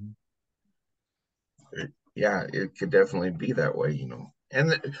it could definitely be that way,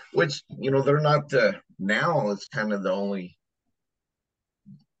 And which they're not now. It's kind of the only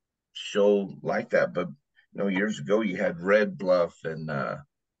show like that, but years ago you had Red Bluff and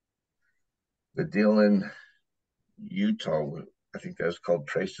the deal in Utah. I think that was called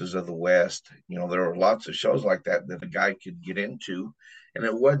Traces of the West. There were lots of shows like that a guy could get into, and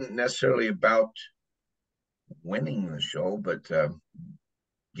it wasn't necessarily about winning the show, but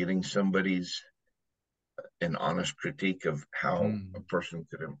getting somebody's an honest critique of how a person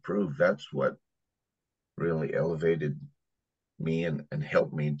could improve. That's what really elevated me and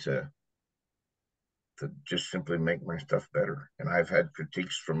helped me to just simply make my stuff better. And I've had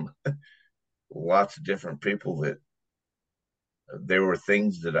critiques from lots of different people that there were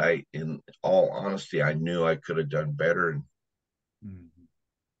things that in all honesty, I knew I could have done better. And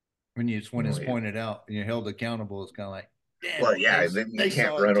when it's pointed out and you're held accountable, it's kind of like, well, yeah, then you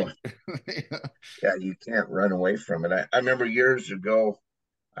can't run away. Yeah, you can't run away from it. I remember years ago,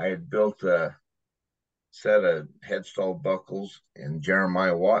 I had built a set of headstall buckles, and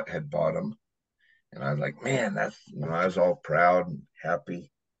Jeremiah Watt had bought them. And I was like, man, that's, I was all proud and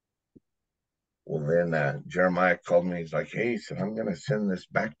happy. Well, then Jeremiah called me. He's like, hey, he said, I'm going to send this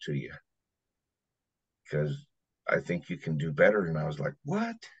back to you because I think you can do better. And I was like,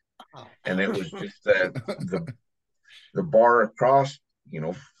 what? and it was just the bar across, you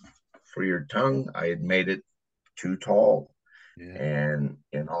know, for your tongue, I had made it too tall. Yeah. And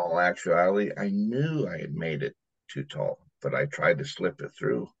in all actuality, I knew I had made it too tall, but I tried to slip it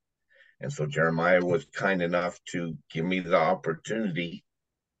through. And so Jeremiah was kind enough to give me the opportunity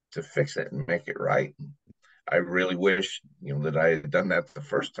to fix it and make it right. I really wish, you know, that I had done that the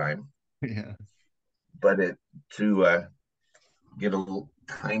first time. Yeah. But it to get a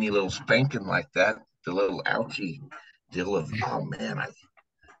tiny little spanking like that, the little ouchie deal of, oh man, I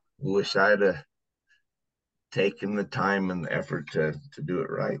wish I'd have taken the time and the effort to do it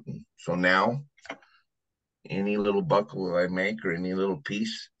right. And so now, any little buckle I make or any little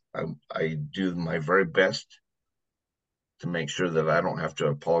piece, I do my very best to make sure that I don't have to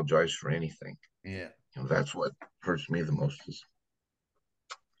apologize for anything. Yeah. You know, that's what hurts me the most.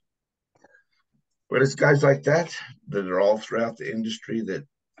 But it's guys like that that are all throughout the industry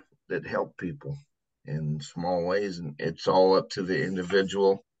that help people in small ways, and it's all up to the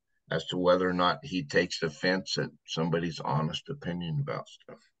individual as to whether or not he takes offense at somebody's honest opinion about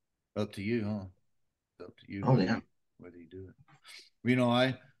stuff. Up to you, huh? It's up to you Oh yeah, whether you do it. You know,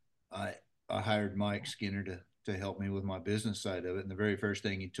 I I hired Mike Skinner to help me with my business side of it, and the very first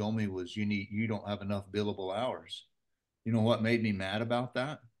thing he told me was, you don't have enough billable hours. You know what made me mad about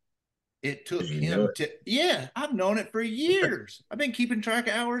that? It because took you knew him it. to, yeah, I've known it for years. I've been keeping track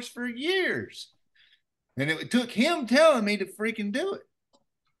of hours for years. And it took him telling me to freaking do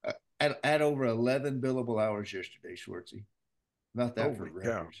it. At over 11 billable hours yesterday, Schwartzy. About that for Holy cow.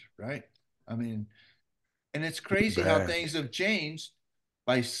 records, right? I mean, and it's Too crazy how bad. things have changed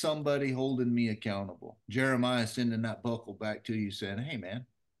by somebody holding me accountable. Jeremiah sending that buckle back to you saying, hey, man,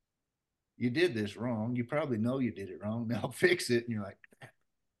 you did this wrong. You probably know you did it wrong. Now fix it. And you're like,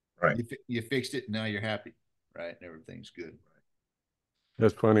 Right. you fixed it. And now you're happy, right? And everything's good.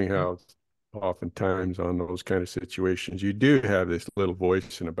 That's funny how oftentimes on those kind of situations, you do have this little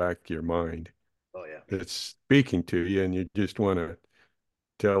voice in the back of your mind Oh, yeah. that's speaking to you, and you just want to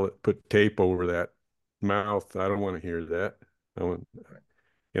tell it, put tape over that mouth. I don't want to hear that. I want,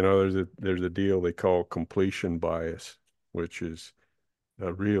 you know, there's a deal they call completion bias, which is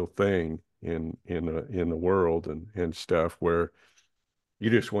a real thing in the world and stuff where you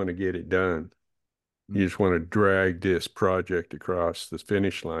just want to get it done. You just want to drag this project across the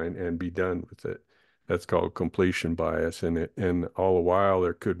finish line and be done with it. That's called completion bias. And all the while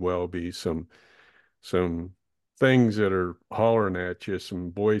there could well be some things that are hollering at you,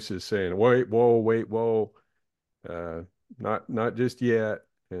 some voices saying, wait, whoa, uh, not just yet.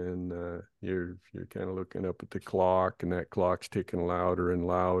 And you're kind of looking up at the clock, and that clock's ticking louder and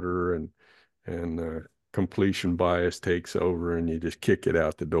louder, and completion bias takes over, and you just kick it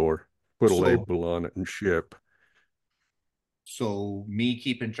out the door, put a So, label on it, and ship. so me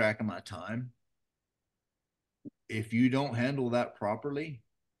keeping track of my time, if you don't handle that properly,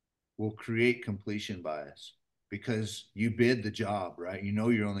 will create completion bias because you bid the job, right? You know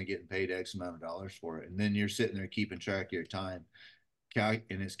you're only getting paid X amount of dollars for it. And then you're sitting there keeping track of your time and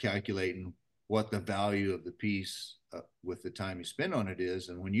it's calculating what the value of the piece with the time you spend on it is.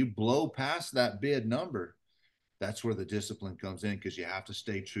 And when you blow past that bid number, that's where the discipline comes in because you have to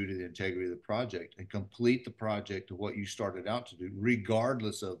stay true to the integrity of the project and complete the project to what you started out to do,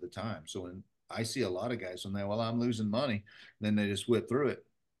 regardless of the time. So when I see a lot of guys when they, well, I'm losing money, then they just whip through it.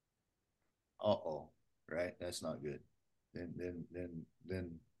 Uh-oh, right? That's not good.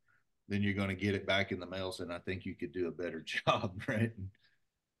 Then you're going to get it back in the mail saying, I think you could do a better job, right?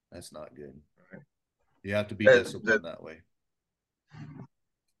 That's not good. Right. You have to be That disciplined that way.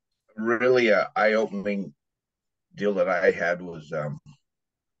 really a eye-opening deal that I had was,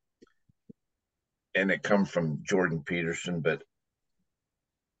 and it come from Jordan Peterson, but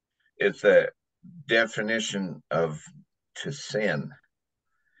it's a definition of to sin.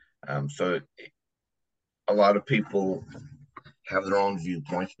 So a lot of people have their own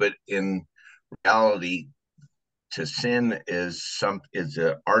viewpoints, but in reality, to sin is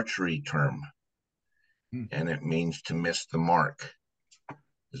an archery term, and it means to miss the mark,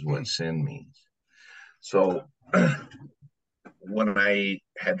 is what sin means. So when I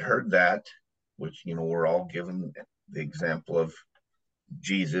had heard that, which you know we're all given the example of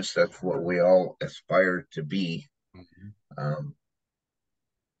Jesus, that's what we all aspire to be. Um,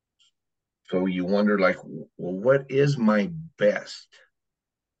 so you wonder, like, well, what is my best?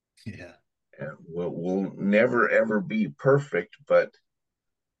 Yeah. We'll never ever be perfect, but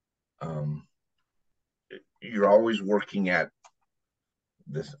um, you're always working at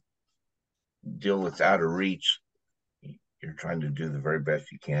this deal that's out of reach. You're trying to do the very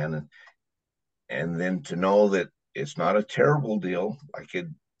best you can, and then to know that it's not a terrible deal. Like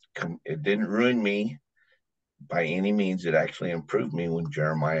it didn't ruin me by any means. It actually improved me when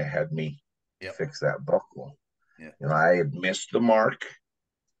Jeremiah had me fix that buckle. Yeah. I had missed the mark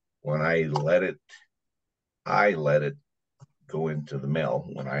when I let it go into the mill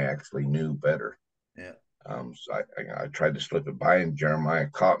when I actually knew better. Yeah. So I tried to slip it by, and Jeremiah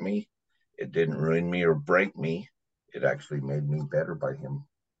caught me. It didn't ruin me or break me. It actually made me better by him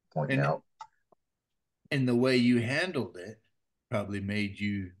pointing out. And the way you handled it probably made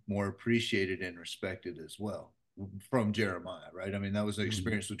you more appreciated and respected as well from Jeremiah, right? I mean, that was an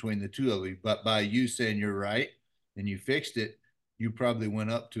experience between the two of you. But by you saying you're right and you fixed it, you probably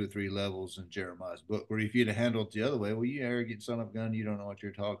went up 2 or 3 levels in Jeremiah's book. Where if you'd have handled it the other way, well, you arrogant son of a gun, you don't know what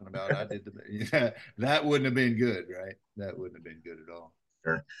you're talking about. I did that wouldn't have been good, right? That wouldn't have been good at all.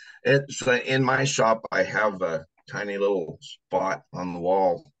 Sure. So in my shop, I have a tiny little spot on the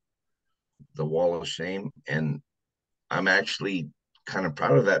wall of shame, and I'm actually kind of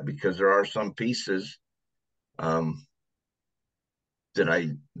proud of that because there are some pieces that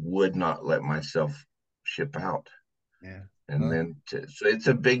I would not let myself ship out. Yeah. And then so it's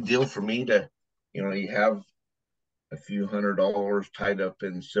a big deal for me to, you have a few $100 tied up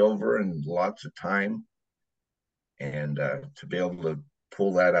in silver and lots of time, and to be able to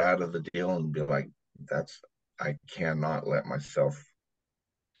pull that out of the deal and be like, I cannot let myself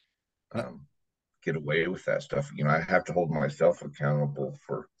get away with that stuff. I have to hold myself accountable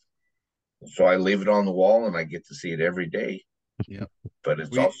so I leave it on the wall and I get to see it every day. Yeah. But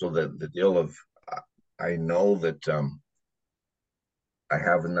it's also the deal of, I know that I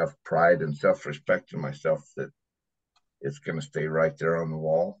have enough pride and self-respect in myself that it's going to stay right there on the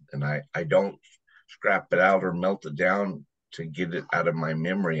wall. And I don't scrap it out or melt it down to get it out of my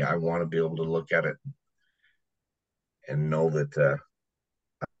memory. I want to be able to look at it and know that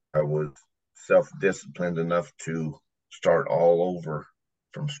I was self-disciplined enough to start all over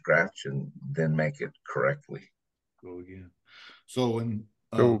from scratch and then make it correctly. Go again. So when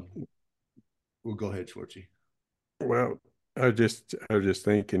we'll go ahead, Schwartzy. Well, I was just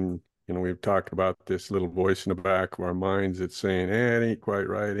thinking, we've talked about this little voice in the back of our minds that's saying, it ain't quite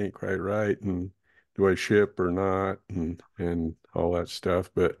right, and do I ship or not, and all that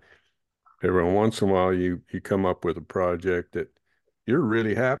stuff. But every once in a while you come up with a project that you're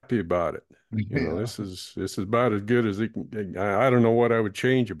really happy about it. This is about as good as it can. I don't know what I would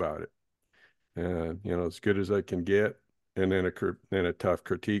change about it. As good as I can get, and then a tough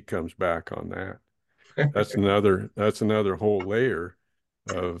critique comes back on that. That's another whole layer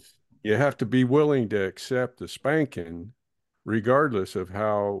of, you have to be willing to accept the spanking regardless of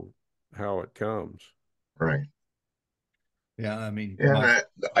how it comes. Right. Yeah, I mean,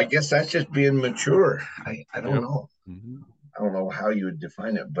 I guess that's just being mature. I don't Yep. know. Mm-hmm. I don't know how you would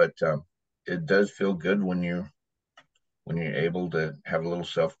define it, but it does feel good when you're able to have a little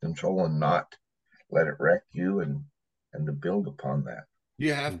self-control and not let it wreck you, and to build upon that.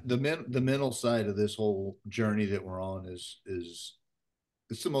 you have the mental side of this whole journey that we're on is it's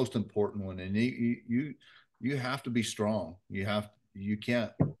the most important one, and you have to be strong. You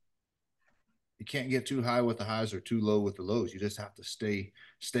can't get too high with the highs or too low with the lows. You just have to stay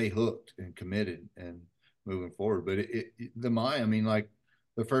hooked and committed and moving forward. But I mean, like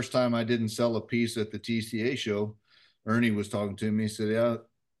the first time I didn't sell a piece at the TCA show, Ernie was talking to me. He said, "Yeah,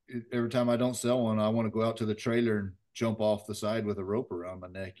 every time I don't sell one, I want to go out to the trailer and jump off the side with a rope around my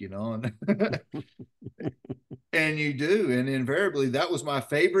neck, and and you do. And invariably, that was my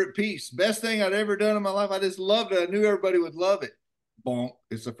favorite piece. Best thing I'd ever done in my life. I just loved it. I knew everybody would love it. Bonk.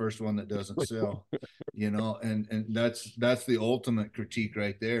 It's the first one that doesn't sell, and that's the ultimate critique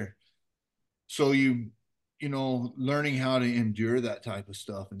right there. So learning how to endure that type of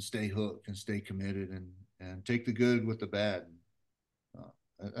stuff and stay hooked and stay committed and take the good with the bad.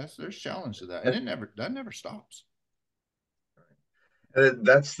 There's challenge to that. And that never stops.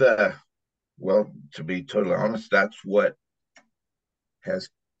 That's well, to be totally honest, that's what has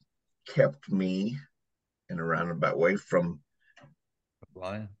kept me in a roundabout way from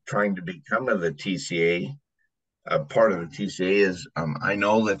trying to become of the TCA. Part of the TCA is I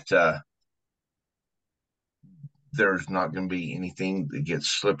know that there's not going to be anything that gets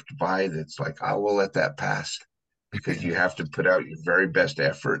slipped by that's like, I will let that pass, because you have to put out your very best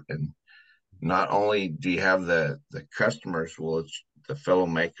effort. And not only do you have the customers, well, it's the fellow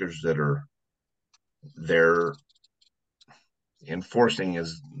makers that are there. Enforcing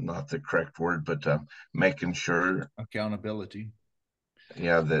is not the correct word, but making sure accountability.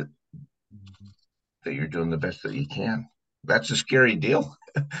 Yeah, that you're doing the best that you can. That's a scary deal,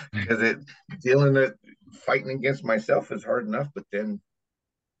 because fighting against myself is hard enough, but then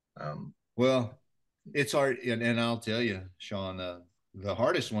well, it's hard. And I'll tell you, Shawn, the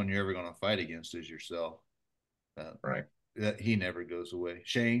hardest one you're ever going to fight against is yourself. Right. That he never goes away.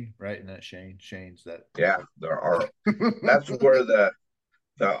 Shane, right? And that Shane's that. Yeah, there are. That's where the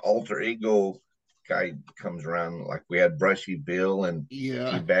alter ego guy comes around. Like we had Brushy Bill and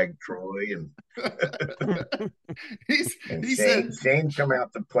Yeah. Teabag Troy and He said Shane come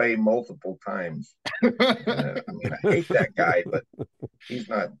out to play multiple times. And I mean, I hate that guy, but he's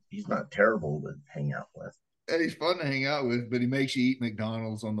not terrible to hang out with. he's fun to hang out with, but he makes you eat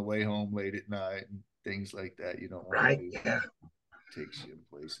McDonald's on the way home late at night and things like that you don't want Right? to do. Yeah. Takes you in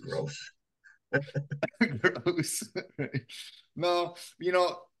places. Gross. Gross. No,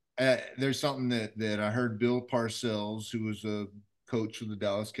 there's something that I heard Bill Parcells, who was a coach for the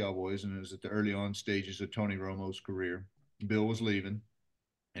Dallas Cowboys and it was at the early on stages of Tony Romo's career. Bill was leaving,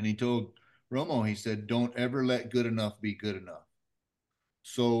 and he told Romo, he said, "Don't ever let good enough be good enough."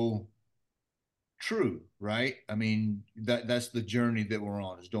 So true, right? I mean, that's the journey that we're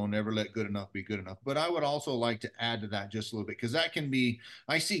on, is don't ever let good enough be good enough. But I would also like to add to that just a little bit, because that can be,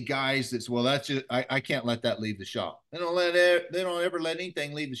 I see guys that's, well, that's just, I can't let that leave the shop. They don't ever let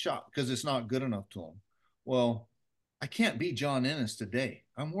anything leave the shop because it's not good enough to them. Well, I can't be John Ennis today.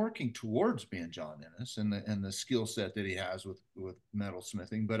 I'm working towards being John Ennis and the skill set that he has with metal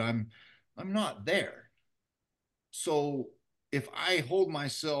smithing, but I'm not there. So if I hold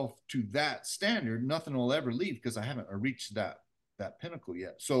myself to that standard, nothing will ever leave because I haven't reached that pinnacle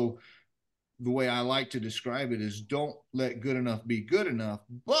yet. So the way I like to describe it is, don't let good enough be good enough,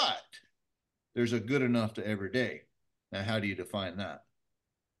 but there's a good enough to every day. Now, how do you define that?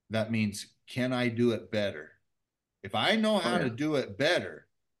 That means, can I do it better? If I know how to do it better,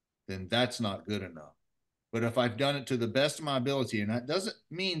 then that's not good enough. But if I've done it to the best of my ability, and that doesn't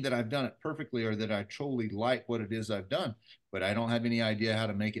mean that I've done it perfectly or that I truly like what it is I've done, but I don't have any idea how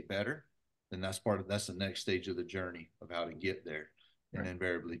to make it better, then that's the next stage of the journey of how to get there. And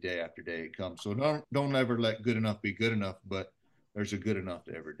invariably, day after day, it comes. So don't ever let good enough be good enough, but there's a good enough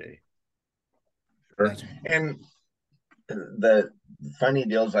to every day. Sure. And the funny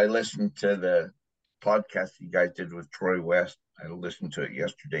deal is, I listened to the podcast you guys did with Troy West. I listened to it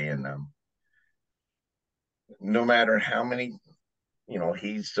yesterday, and no matter how many,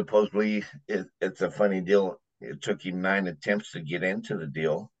 he's supposedly, it's a funny deal. It took him 9 attempts to get into the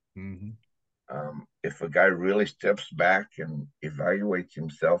deal. Mm-hmm. If a guy really steps back and evaluates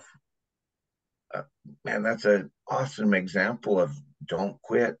himself, man, that's an awesome example of don't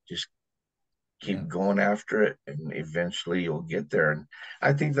quit. Just keep going after it, and eventually you'll get there. And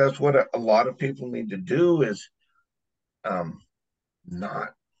I think that's what a lot of people need to do is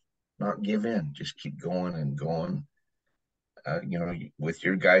not give in. Just keep going and going. With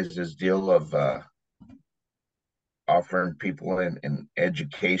your guys' deal of offering people in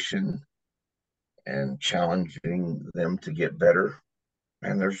education and challenging them to get better.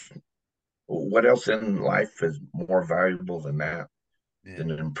 And there's what else in life is more valuable than that,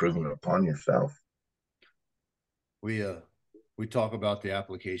 than improving upon yourself? We talk about the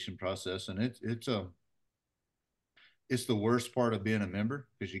application process, and it's the worst part of being a member,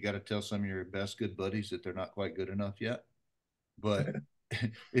 because you got to tell some of your best good buddies that they're not quite good enough yet. But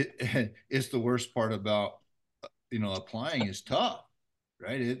it's the worst part about applying is tough,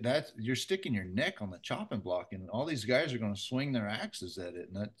 right? That's, you're sticking your neck on the chopping block, and all these guys are going to swing their axes at it,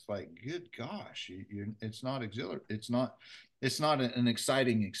 and that's like, good gosh, it's not exhilarating. It's not an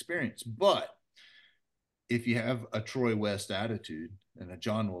exciting experience. But if you have a Troy West attitude and a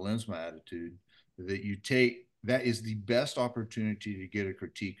John Williamsma attitude, that you take, that is the best opportunity to get a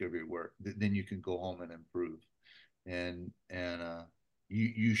critique of your work. Then you can go home and improve. And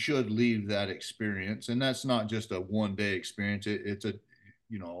you should leave that experience, and that's not just a one-day experience. It's a,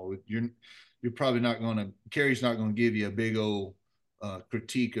 you're probably not going to, Cary's not going to give you a big old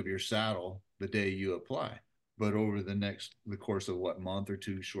critique of your saddle the day you apply, but over the course of what, month or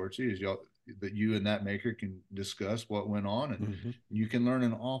two short series, that you and that maker can discuss what went on, and you can learn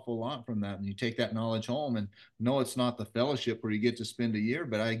an awful lot from that, and you take that knowledge home. And no, it's not the fellowship where you get to spend a year,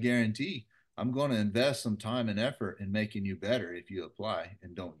 but I guarantee I'm going to invest some time and effort in making you better if you apply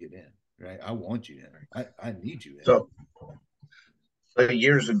and don't get in. Right? I want you in. I need you in. So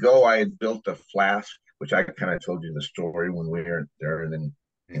years ago, I had built a flask, which I kind of told you the story when we were there in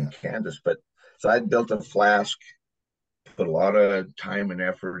Kansas. But so I built a flask, put a lot of time and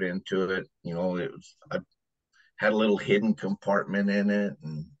effort into it. I had a little hidden compartment in it,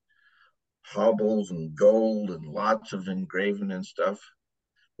 and hobbles and gold and lots of engraving and stuff.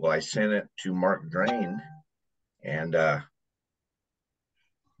 Well, I sent it to Mark Drain, and I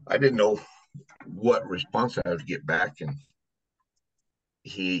didn't know what response I would get back. And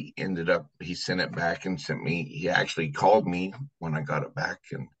he ended up, he sent it back and sent me, he actually called me when I got it back,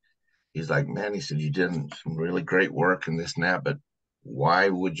 and he's like, man, he said, you did some really great work and this and that, but why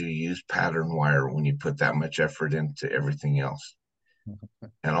would you use pattern wire when you put that much effort into everything else?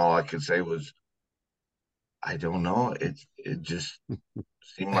 And all I could say was, I don't know. It just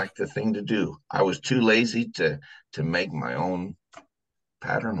seemed like the thing to do. I was too lazy to make my own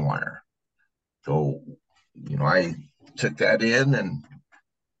pattern wire. So, I took that in, and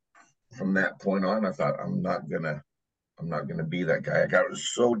from that point on, I thought I'm not gonna be that guy. I got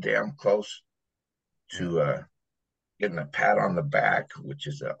so damn close Yeah. to getting a pat on the back, which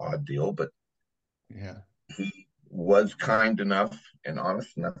is an odd deal, but Yeah. he was kind enough and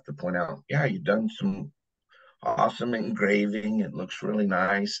honest enough to point out, yeah, you've done some awesome engraving. It looks really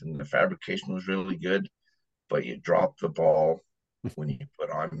nice, and the fabrication was really good, but you dropped the ball when you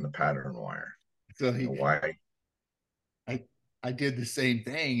put on the pattern wire. So Why? I, I did the same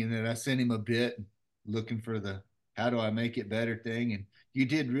thing, and then I sent him a bit looking for the how do I make it better thing. And you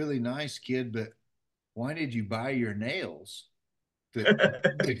did really nice, kid, but why did you buy your nails that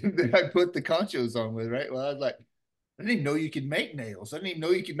that I put the conchos on with? Right. Well, I was like, I didn't even know you could make nails. I didn't even know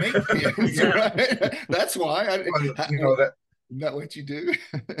you could make pins. Yeah. Right? That's why. Well, Isn't that what you do?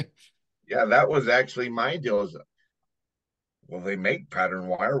 yeah, that was actually my deal. Is, well, they make pattern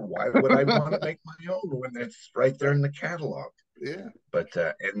wire. Why would I want to make my own when it's right there in the catalog? Yeah. But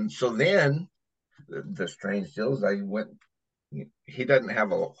and so then the strange deal is I went. He doesn't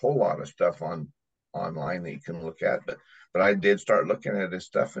have a whole lot of stuff online that you can look at, but I did start looking at his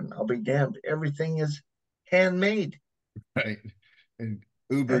stuff, and I'll be damned, everything is handmade. Right. And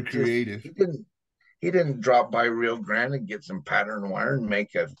uber That just creative. he didn't drop by Rio Grande and get some pattern wire and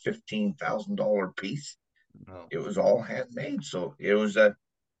make a $15,000 piece. No. It was all handmade, so it was a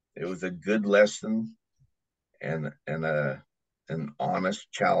good lesson, and an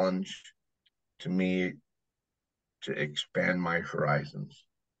honest challenge to me to expand my horizons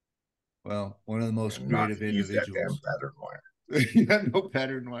Well, one of the most and not creative use that damn individuals. pattern wire. You got no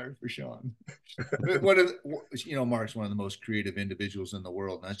pattern wire for Shawn. One of Mark's one of the most creative individuals in the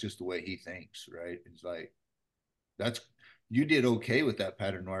world, and that's just the way he thinks, right? It's like that's you did okay with that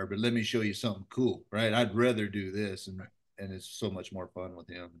pattern wire, but let me show you something cool, right? I'd rather do this, and it's so much more fun with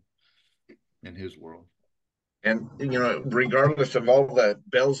him in his world. And regardless of all the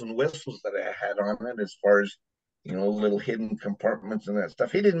bells and whistles that I had on it, as far as little hidden compartments and that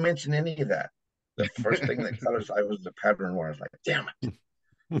stuff, he didn't mention any of that. The first thing that caught his eye was the pattern wire. I was like, damn it,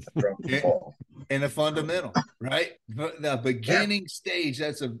 I dropped the ball. And a fundamental, right? The Yeah, beginning stage.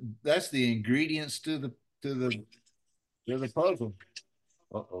 That's the ingredients to the to the puzzle.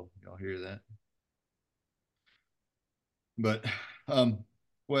 Uh-oh, y'all hear that? But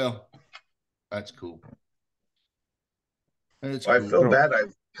well, that's cool. That's well, I cool. feel No, bad. I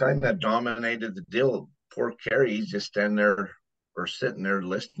kind of dominated the deal. Poor Cary, he's just standing there or sitting there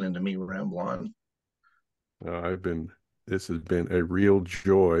listening to me ramble on. this has been a real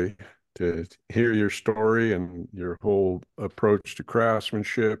joy to hear your story and your whole approach to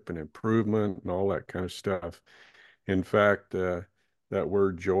craftsmanship and improvement and all that kind of stuff. In fact, that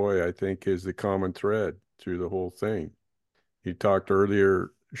word joy, I think, is the common thread through the whole thing. You talked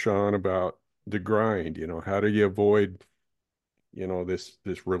earlier, Shawn, about the grind. How do you avoid, this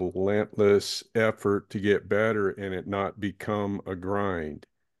relentless effort to get better and it not become a grind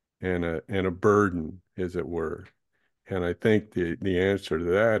and a burden, as it were. And I think the answer to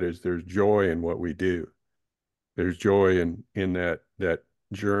that is there's joy in what we do. There's joy in that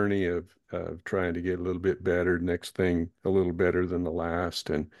journey of trying to get a little bit better, next thing a little better than the last.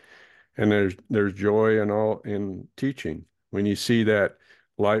 And there's joy in teaching. When you see that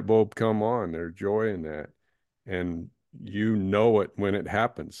light bulb come on, there's joy in that. And you know it when it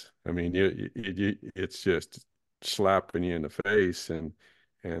happens. I mean, it's just slapping you in the face, and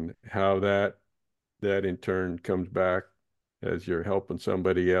how that in turn comes back as you're helping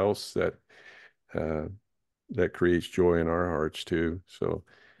somebody else, uh, that creates joy in our hearts too. So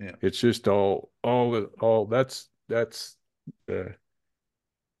Yeah. it's just all that's the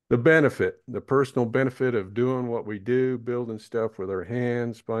benefit, the personal benefit of doing what we do, building stuff with our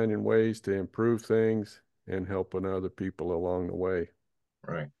hands, finding ways to improve things, and helping other people along the way.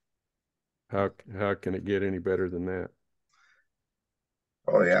 Right. How can it get any better than that?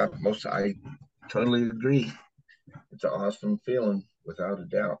 Oh yeah, I totally agree. It's an awesome feeling, without a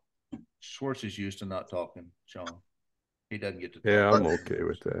doubt. Schwartz is used to not talking, Shawn. He doesn't get to Yeah, talk. I'm okay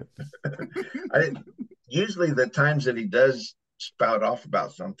with that. I usually the times that he does spout off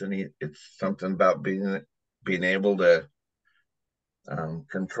about something, it's something about being able to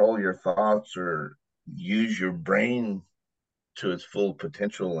control your thoughts or use your brain to its full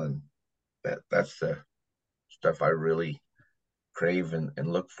potential, and that's the stuff I really crave and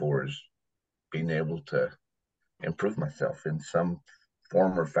look for, is being able to improve myself in some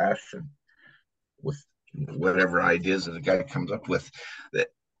form or fashion with whatever ideas that the guy comes up with. That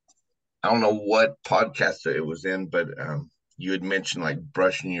I don't know what podcast it was in, but you had mentioned like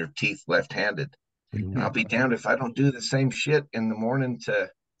brushing your teeth left-handed, and I'll be damned if I don't do the same shit in the morning.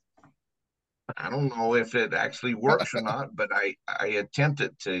 I don't know if it actually works or not, but I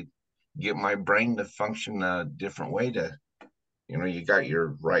attempted to get my brain to function a different way. To, you got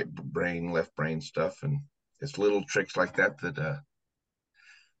your right brain, left brain stuff, and it's little tricks like that that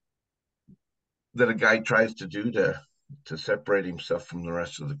a guy tries to do to separate himself from the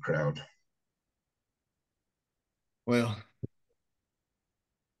rest of the crowd. Well,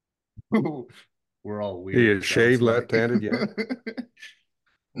 we're all He weird. is shaved left-handed yet?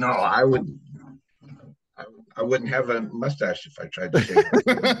 No, I wouldn't have a mustache if I tried to shave.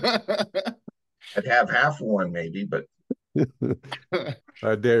 I'd have half one maybe, but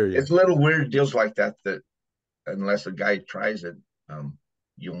I dare you. it's little weird deals like that unless a guy tries it,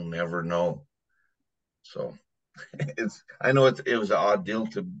 you'll never know. So I know it was an odd deal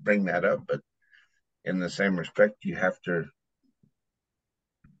to bring that up, but in the same respect, you have to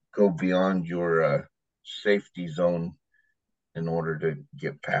go beyond your safety zone in order to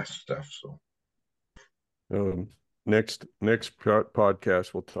get past stuff. So next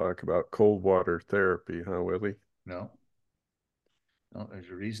podcast we'll talk about cold water therapy, huh, Willie? No, there's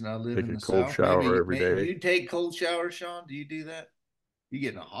a reason I live Take in a the cold South. shower every Maybe day. you take cold showers, Shawn? Do you do that? You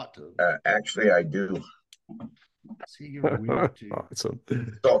get in a hot tub? actually, I do. See, you're weird too. Awesome.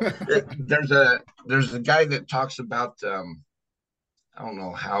 So there's a guy that talks about I don't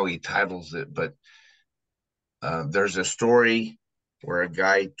know how he titles it, but there's a story where a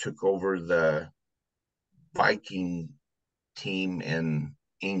guy took over the Viking team in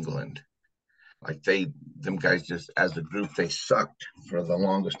England. Like them guys just as a group, they sucked for the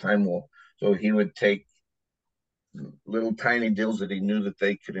longest time. Well, so he would take little tiny deals that he knew that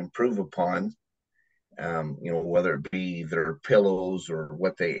they could improve upon, whether it be their pillows or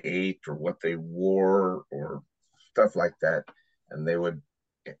what they ate or what they wore or stuff like that. And they would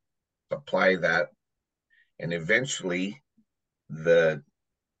apply that. And eventually the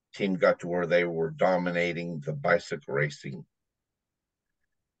team got to where they were dominating the bicycle racing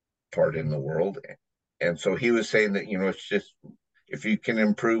part in the world. And so he was saying that, it's just, if you can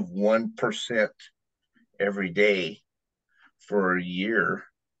improve 1% every day for a year,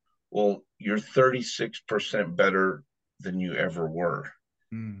 well, you're 36% better than you ever were.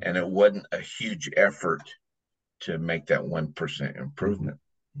 And it wasn't a huge effort to make that 1% improvement.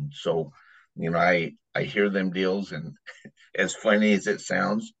 So, I hear them deals, and as funny as it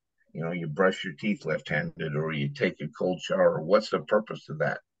sounds, you brush your teeth left-handed or you take a cold shower. What's the purpose of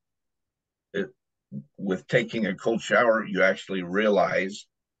that? With taking a cold shower, you actually realize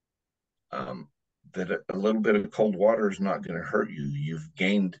that a little bit of cold water is not going to hurt you. You've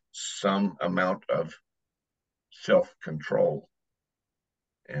gained some amount of self-control.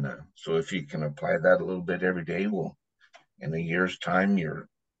 And so if you can apply that a little bit every day, well, in a year's time, you're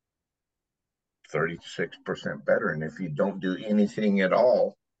 36% better. And if you don't do anything at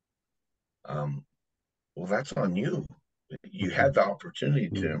all, well, that's on you. You had the opportunity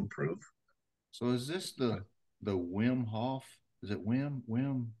to improve. So is this the Wim Hof? Is it Wim?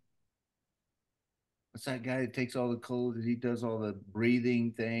 What's that guy that takes all the cold? He does all the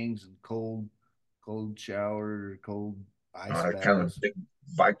breathing things and cold shower, cold ice baths. Kind of big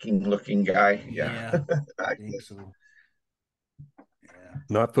Viking looking guy. Yeah, I think so. Yeah.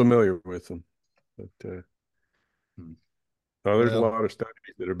 Not familiar with them, but there's a lot of studies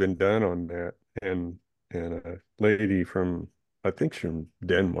that have been done on that, and a lady from, I think she's from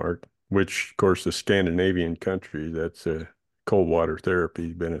Denmark, which of course the Scandinavian country, that's cold water therapy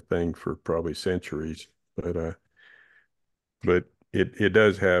has been a thing for probably centuries, but it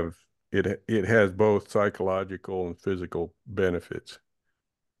does have it has both psychological and physical benefits.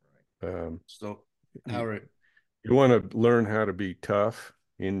 So Howard, you want to learn how to be tough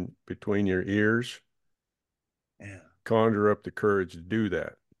in between your ears. Yeah. Conjure up the courage to do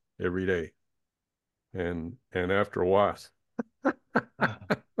that every day. And after a while,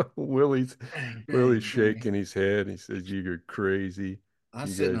 Willie's shaking his head. He says, "You're crazy. You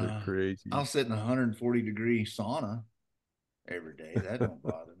guys are crazy." I'll sit in a 140-degree sauna every day. That don't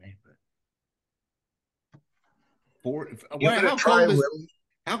bother me. But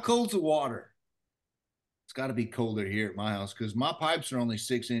how cold's the water? It's got to be colder here at my house because my pipes are only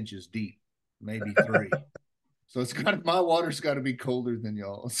 6 inches deep, maybe 3. So my water's got to be colder than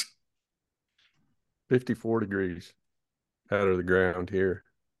y'all's. 54 degrees. out of the ground here,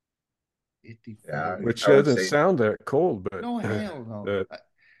 54 which I would doesn't say sound that cold, but No, hell no.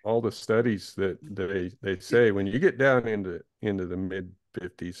 all the studies that they say when you get down into the mid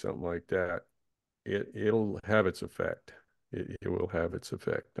 50s, something like that, it'll have its effect. It will have its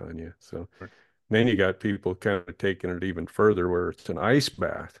effect on you. So then you got people kind of taking it even further where it's an ice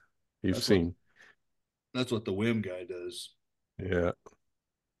bath. You've That's seen. That's what the whim guy does. Yeah.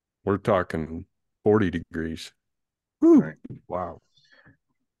 We're talking 40 degrees. Woo. right. Wow.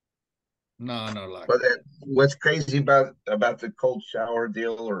 No, no, like But that. what's crazy about the cold shower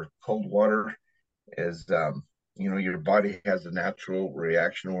deal or cold water is, your body has a natural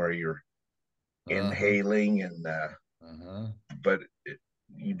reaction where you're Uh-huh. inhaling and Uh-huh. but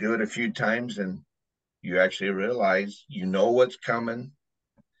you do it a few times and you actually realize you know what's coming,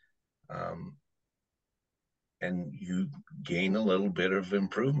 um, and you gain a little bit of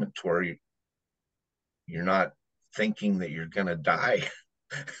improvement to where you're not thinking that you're going to die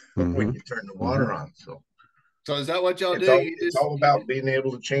when Mm-hmm. you turn the water Mm-hmm. on. So So is that what y'all it's do? all it's all about being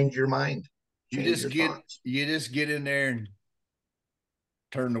able to change your mind, change your thoughts. You just get in there and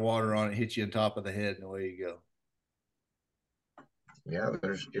turn the water on, it hits you on top of the head, and away you go. Yeah,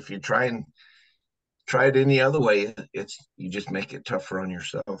 there's if you try it any other way, it's you just make it tougher on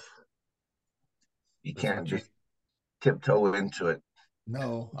yourself. You That's can't what you just tiptoe into it.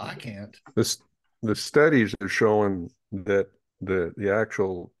 No, I can't. This the studies are showing that the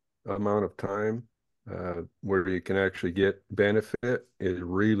actual amount of time where you can actually get benefit is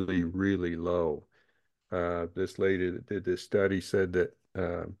really, really low. This lady that did this study said that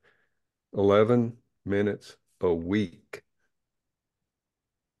 11 minutes a week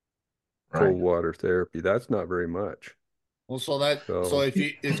Right. cold water therapy. That's not very much. Well, so So, if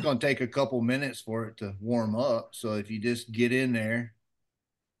you it's going to take a couple minutes for it to warm up. So if you just get in there,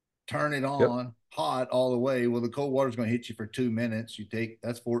 turn it yep, on hot all the way, well, the cold water is going to hit you for 2 minutes.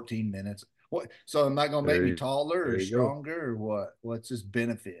 That's 14 minutes. What? So am I going to make there me you, taller or there you go. stronger or what? What's this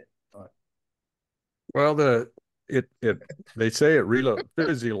benefit? Well, they say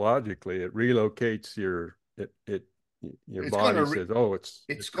physiologically it relocates your It's going body to says, oh, it's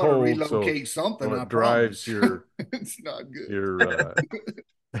it's going to cold, relocate something. I it drives promise. your It's not good. your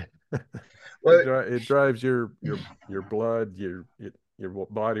Well, it drives your blood, your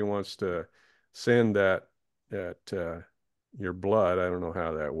body wants to send that your blood, I don't know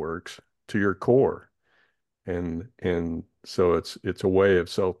how that works, to your core. And so it's a way of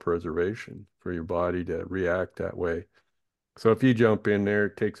self-preservation for your body to react that way. So if you jump in there,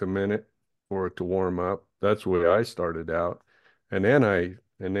 it takes a minute for it to warm up. That's the way I started out. And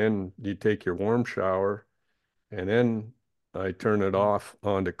then you take your warm shower, and then I turn it off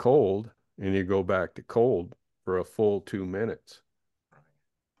onto cold, and you go back to cold for a full 2 minutes.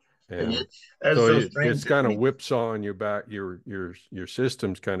 and And that's so so strange it's to kind of me. whipsawing you back. Your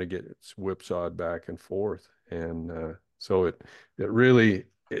systems kind of gets whipsawed back and forth, and so it really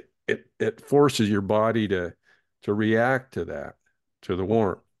it forces your body to react to that, to the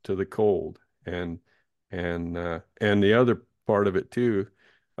warmth, to the cold, and the other part of it too.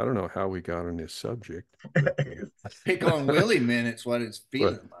 I don't know how we got on this subject, but Pick on Willie minutes what it's but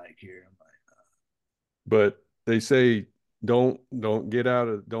feeling like here. I'm like, but they say don't get out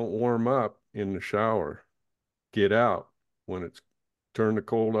of don't warm up in the shower. Get out when it's turn the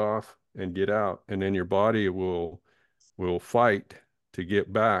cold off and get out, and then your body will fight to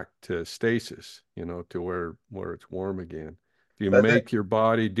get back to stasis, to where it's warm again. If you But that, make your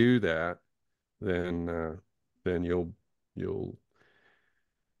body do that, then then you'll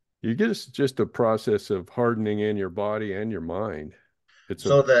you get just a process of hardening in your body and your mind. It's a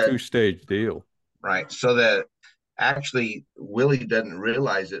so that two-stage deal. right, so that actually Willie doesn't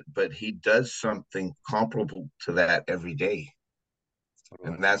realize it, but he does something comparable to that every day,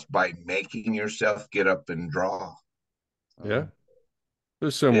 and what? that's by making yourself get up and draw. Yeah,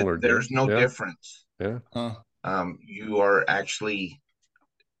 a similar deal. There's no Yeah, difference. yeah. Huh? You are actually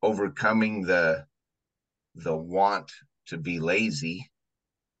overcoming the want to be lazy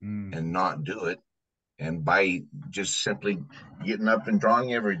Mm. and not do it, and by just simply getting up and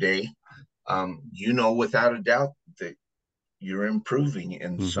drawing every day, without a doubt that you're improving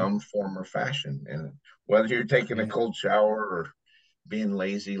in Mm-hmm. some form or fashion. And whether you're taking a Yeah. cold shower or being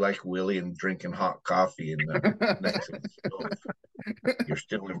lazy like Willie and drinking hot coffee next to the stove, you're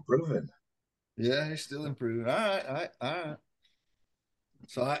still improving. Yeah, he's still improving. All right.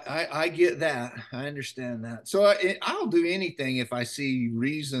 So I get that. I understand that. So I'll do anything if I see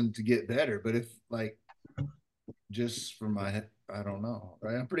reason to get better. But if like just for my, I don't know,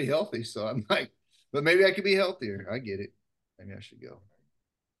 right? I'm pretty healthy, so I'm like, but maybe I could be healthier. I get it. Maybe I should go.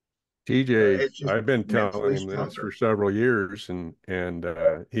 TJ, It's just I've been telling mentally him this for stronger. several years, and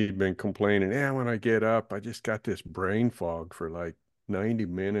he'd been complaining, yeah, when I get up, I just got this brain fog for like 90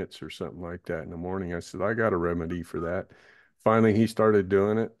 minutes or something like that in the morning. I said, I got a remedy for that. Finally, he started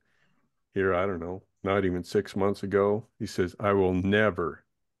doing it here, I don't know, not even 6 months ago. He says, I will never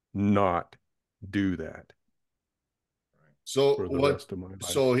not do that So for the what? rest of my life.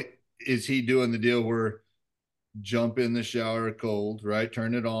 So is he doing the deal where jump in the shower cold, right?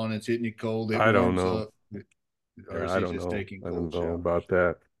 Turn it on. It's hitting you cold. It I don't warms know. up. Or Yeah, is I he don't just know. taking I don't cold know showers? about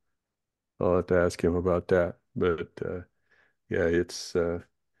that. I'll have to ask him about that. But yeah, it's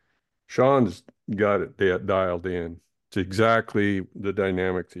Shawn's got it dialed in. It's exactly the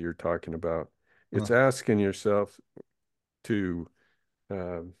dynamic that you're talking about. It's Huh. asking yourself to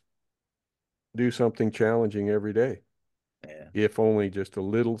uh, do something challenging every day, Yeah. if only just a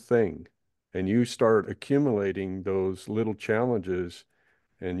little thing. And you start accumulating those little challenges,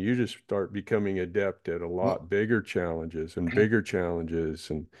 and you just start becoming adept at a Well, lot bigger challenges and bigger challenges.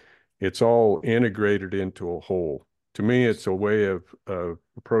 And it's all integrated into a whole. To me, it's a way of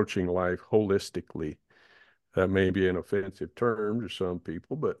approaching life holistically. That may be an offensive term to some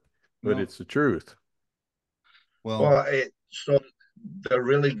people, but no. it's the truth. Well, Well, so the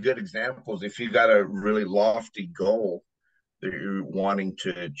really good examples, if you got a really lofty goal that you're wanting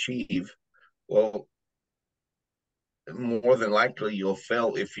to achieve, well, more than likely you'll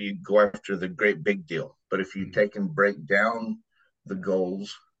fail if you go after the great big deal. But if you mm, take and break down the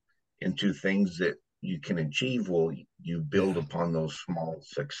goals into things that you can achieve, well, you build yeah, upon those small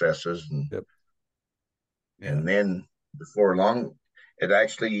successes, Yep. yeah. and then before long, it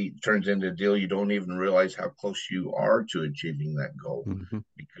actually turns into a deal you don't even realize how close you are to achieving that goal Mm-hmm.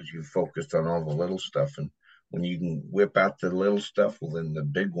 because you focused on all the little stuff. And when you can whip out the little stuff, well, then the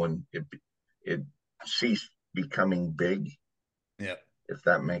big one, it ceased becoming big, Yeah. if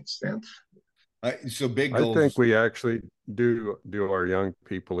that makes sense. So big I think goals. we actually do our young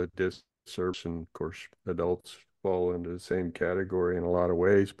people a disservice, and of course, adults fall into the same category in a lot of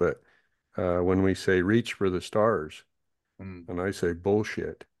ways. But when we say reach for the stars, Mm, and I say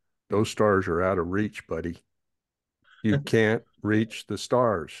bullshit, mm, those stars are out of reach, buddy. You can't reach the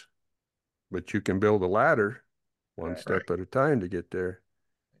stars, but you can build a ladder one right. Right. step at a time to get there.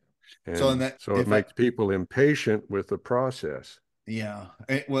 So in And that, so it if I, makes people impatient with the process. yeah,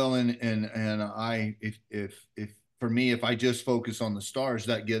 well, and I, if for me, if I just focus on the stars,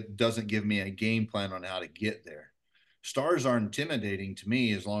 that get doesn't give me a game plan on how to get there. Stars are intimidating to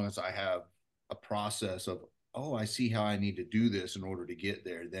me as long as I have a process of, oh, I see how I need to do this in order to get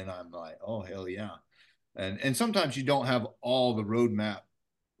there. Then I'm like, oh, hell yeah. And sometimes you don't have all the roadmap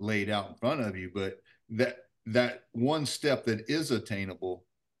laid out in front of you, but that one step that is attainable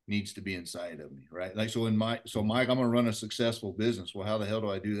needs to be inside of me, right? Like so Mike, I'm gonna run a successful business. Well, how the hell do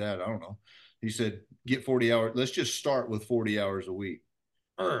I do that? I don't know. He said, get 40 hours. Let's just start with 40 hours a week.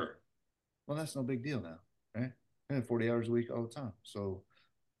 Well, that's no big deal now, right? I have 40 hours a week all the time. So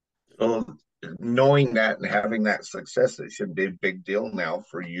So knowing that and having that success, it should be a big deal now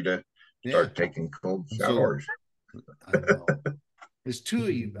for you to yeah. start taking cold And so showers. I know. There's two of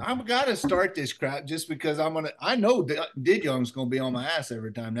you. I'm gotta start this crap just because I know Didyoung's gonna be on my ass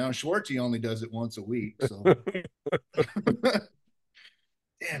every time now. Schwartzy only does it once a week. So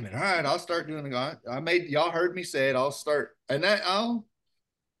damn it. All right, I'll start doing it. I made y'all heard me say it. I'll start and I'll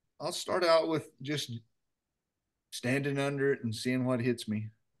start out with just standing under it and seeing what hits me,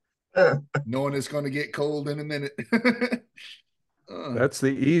 knowing it's gonna get cold in a minute. That's the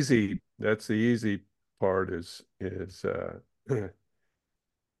easy part is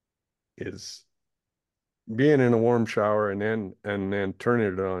being in a warm shower and then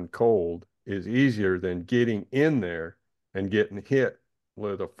turning it on cold is easier than getting in there and getting hit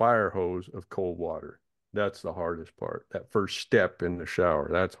with a fire hose of cold water. That's the hardest part. That first step in the shower,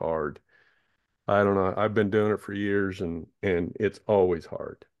 that's hard. I don't know. I've been doing it for years, and it's always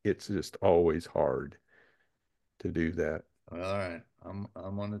hard. It's just always hard to do that. All right.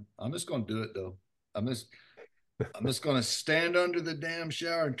 I'm just gonna do it though. I'm just I'm just gonna stand under the damn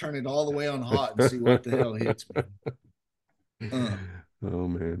shower and turn it all the way on hot and see what the hell hits me. Oh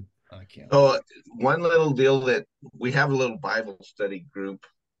man. I can't wait. So one little deal that we have a little Bible study group,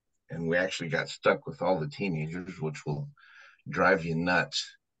 and we actually got stuck with all the teenagers, which will drive you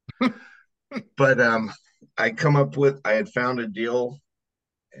nuts. But I had found a deal,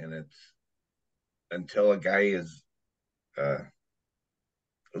 and it's until a guy is uh,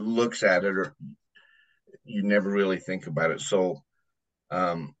 looks at it, or you never really think about it. So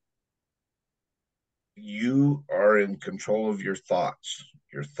um, you are in control of your thoughts.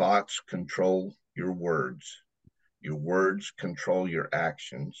 Your thoughts control your words. Your words control your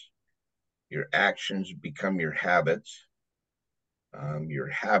actions. Your actions become your habits. Your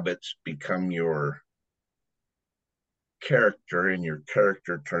habits become your character, and your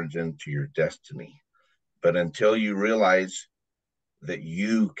character turns into your destiny. But until you realize that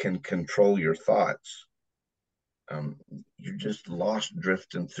you can control your thoughts, you're just lost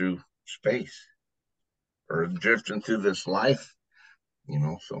drifting through space or drifting through this life,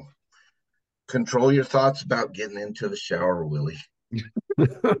 So control your thoughts about getting into the shower, Willie.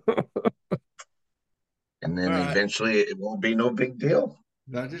 And then eventually it won't be no big deal.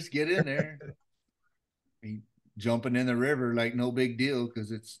 I'll just get in there. Jumping in the river like no big deal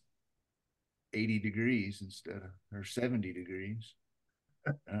because it's 80 degrees or 70 degrees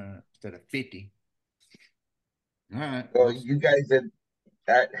instead of 50. All right. Well, you guys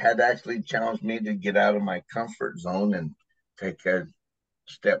had actually challenged me to get out of my comfort zone and take a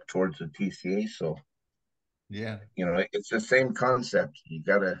step towards the TCA. So, yeah, it's the same concept. You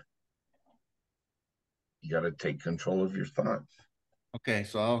gotta take control of your thoughts. Okay,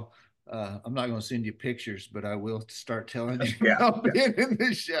 so I'm not going to send you pictures, but I will start telling you Yeah, about being in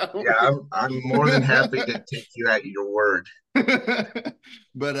the shower. Yeah, I'm more than happy to take you at your word.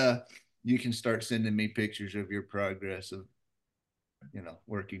 But you can start sending me pictures of your progress of,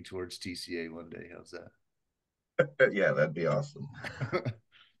 working towards TCA one day. How's that? Yeah, that'd be awesome.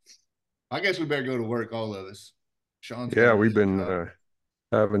 I guess we better go to work, all of us. Shawn's we've been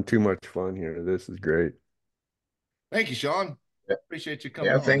having too much fun here. This is great. Thank you, Shawn. Appreciate you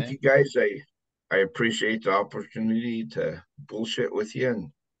coming. Yeah, thank you guys. I appreciate the opportunity to bullshit with you,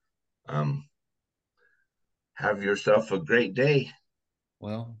 and have yourself a great day.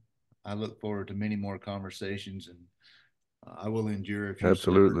 Well, I look forward to many more conversations, and I will endure a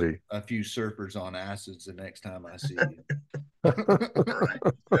few surfers on acids the next time I see you. All right.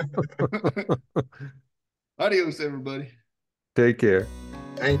 Adios, everybody. Take care.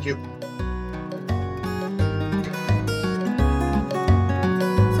 Thank you.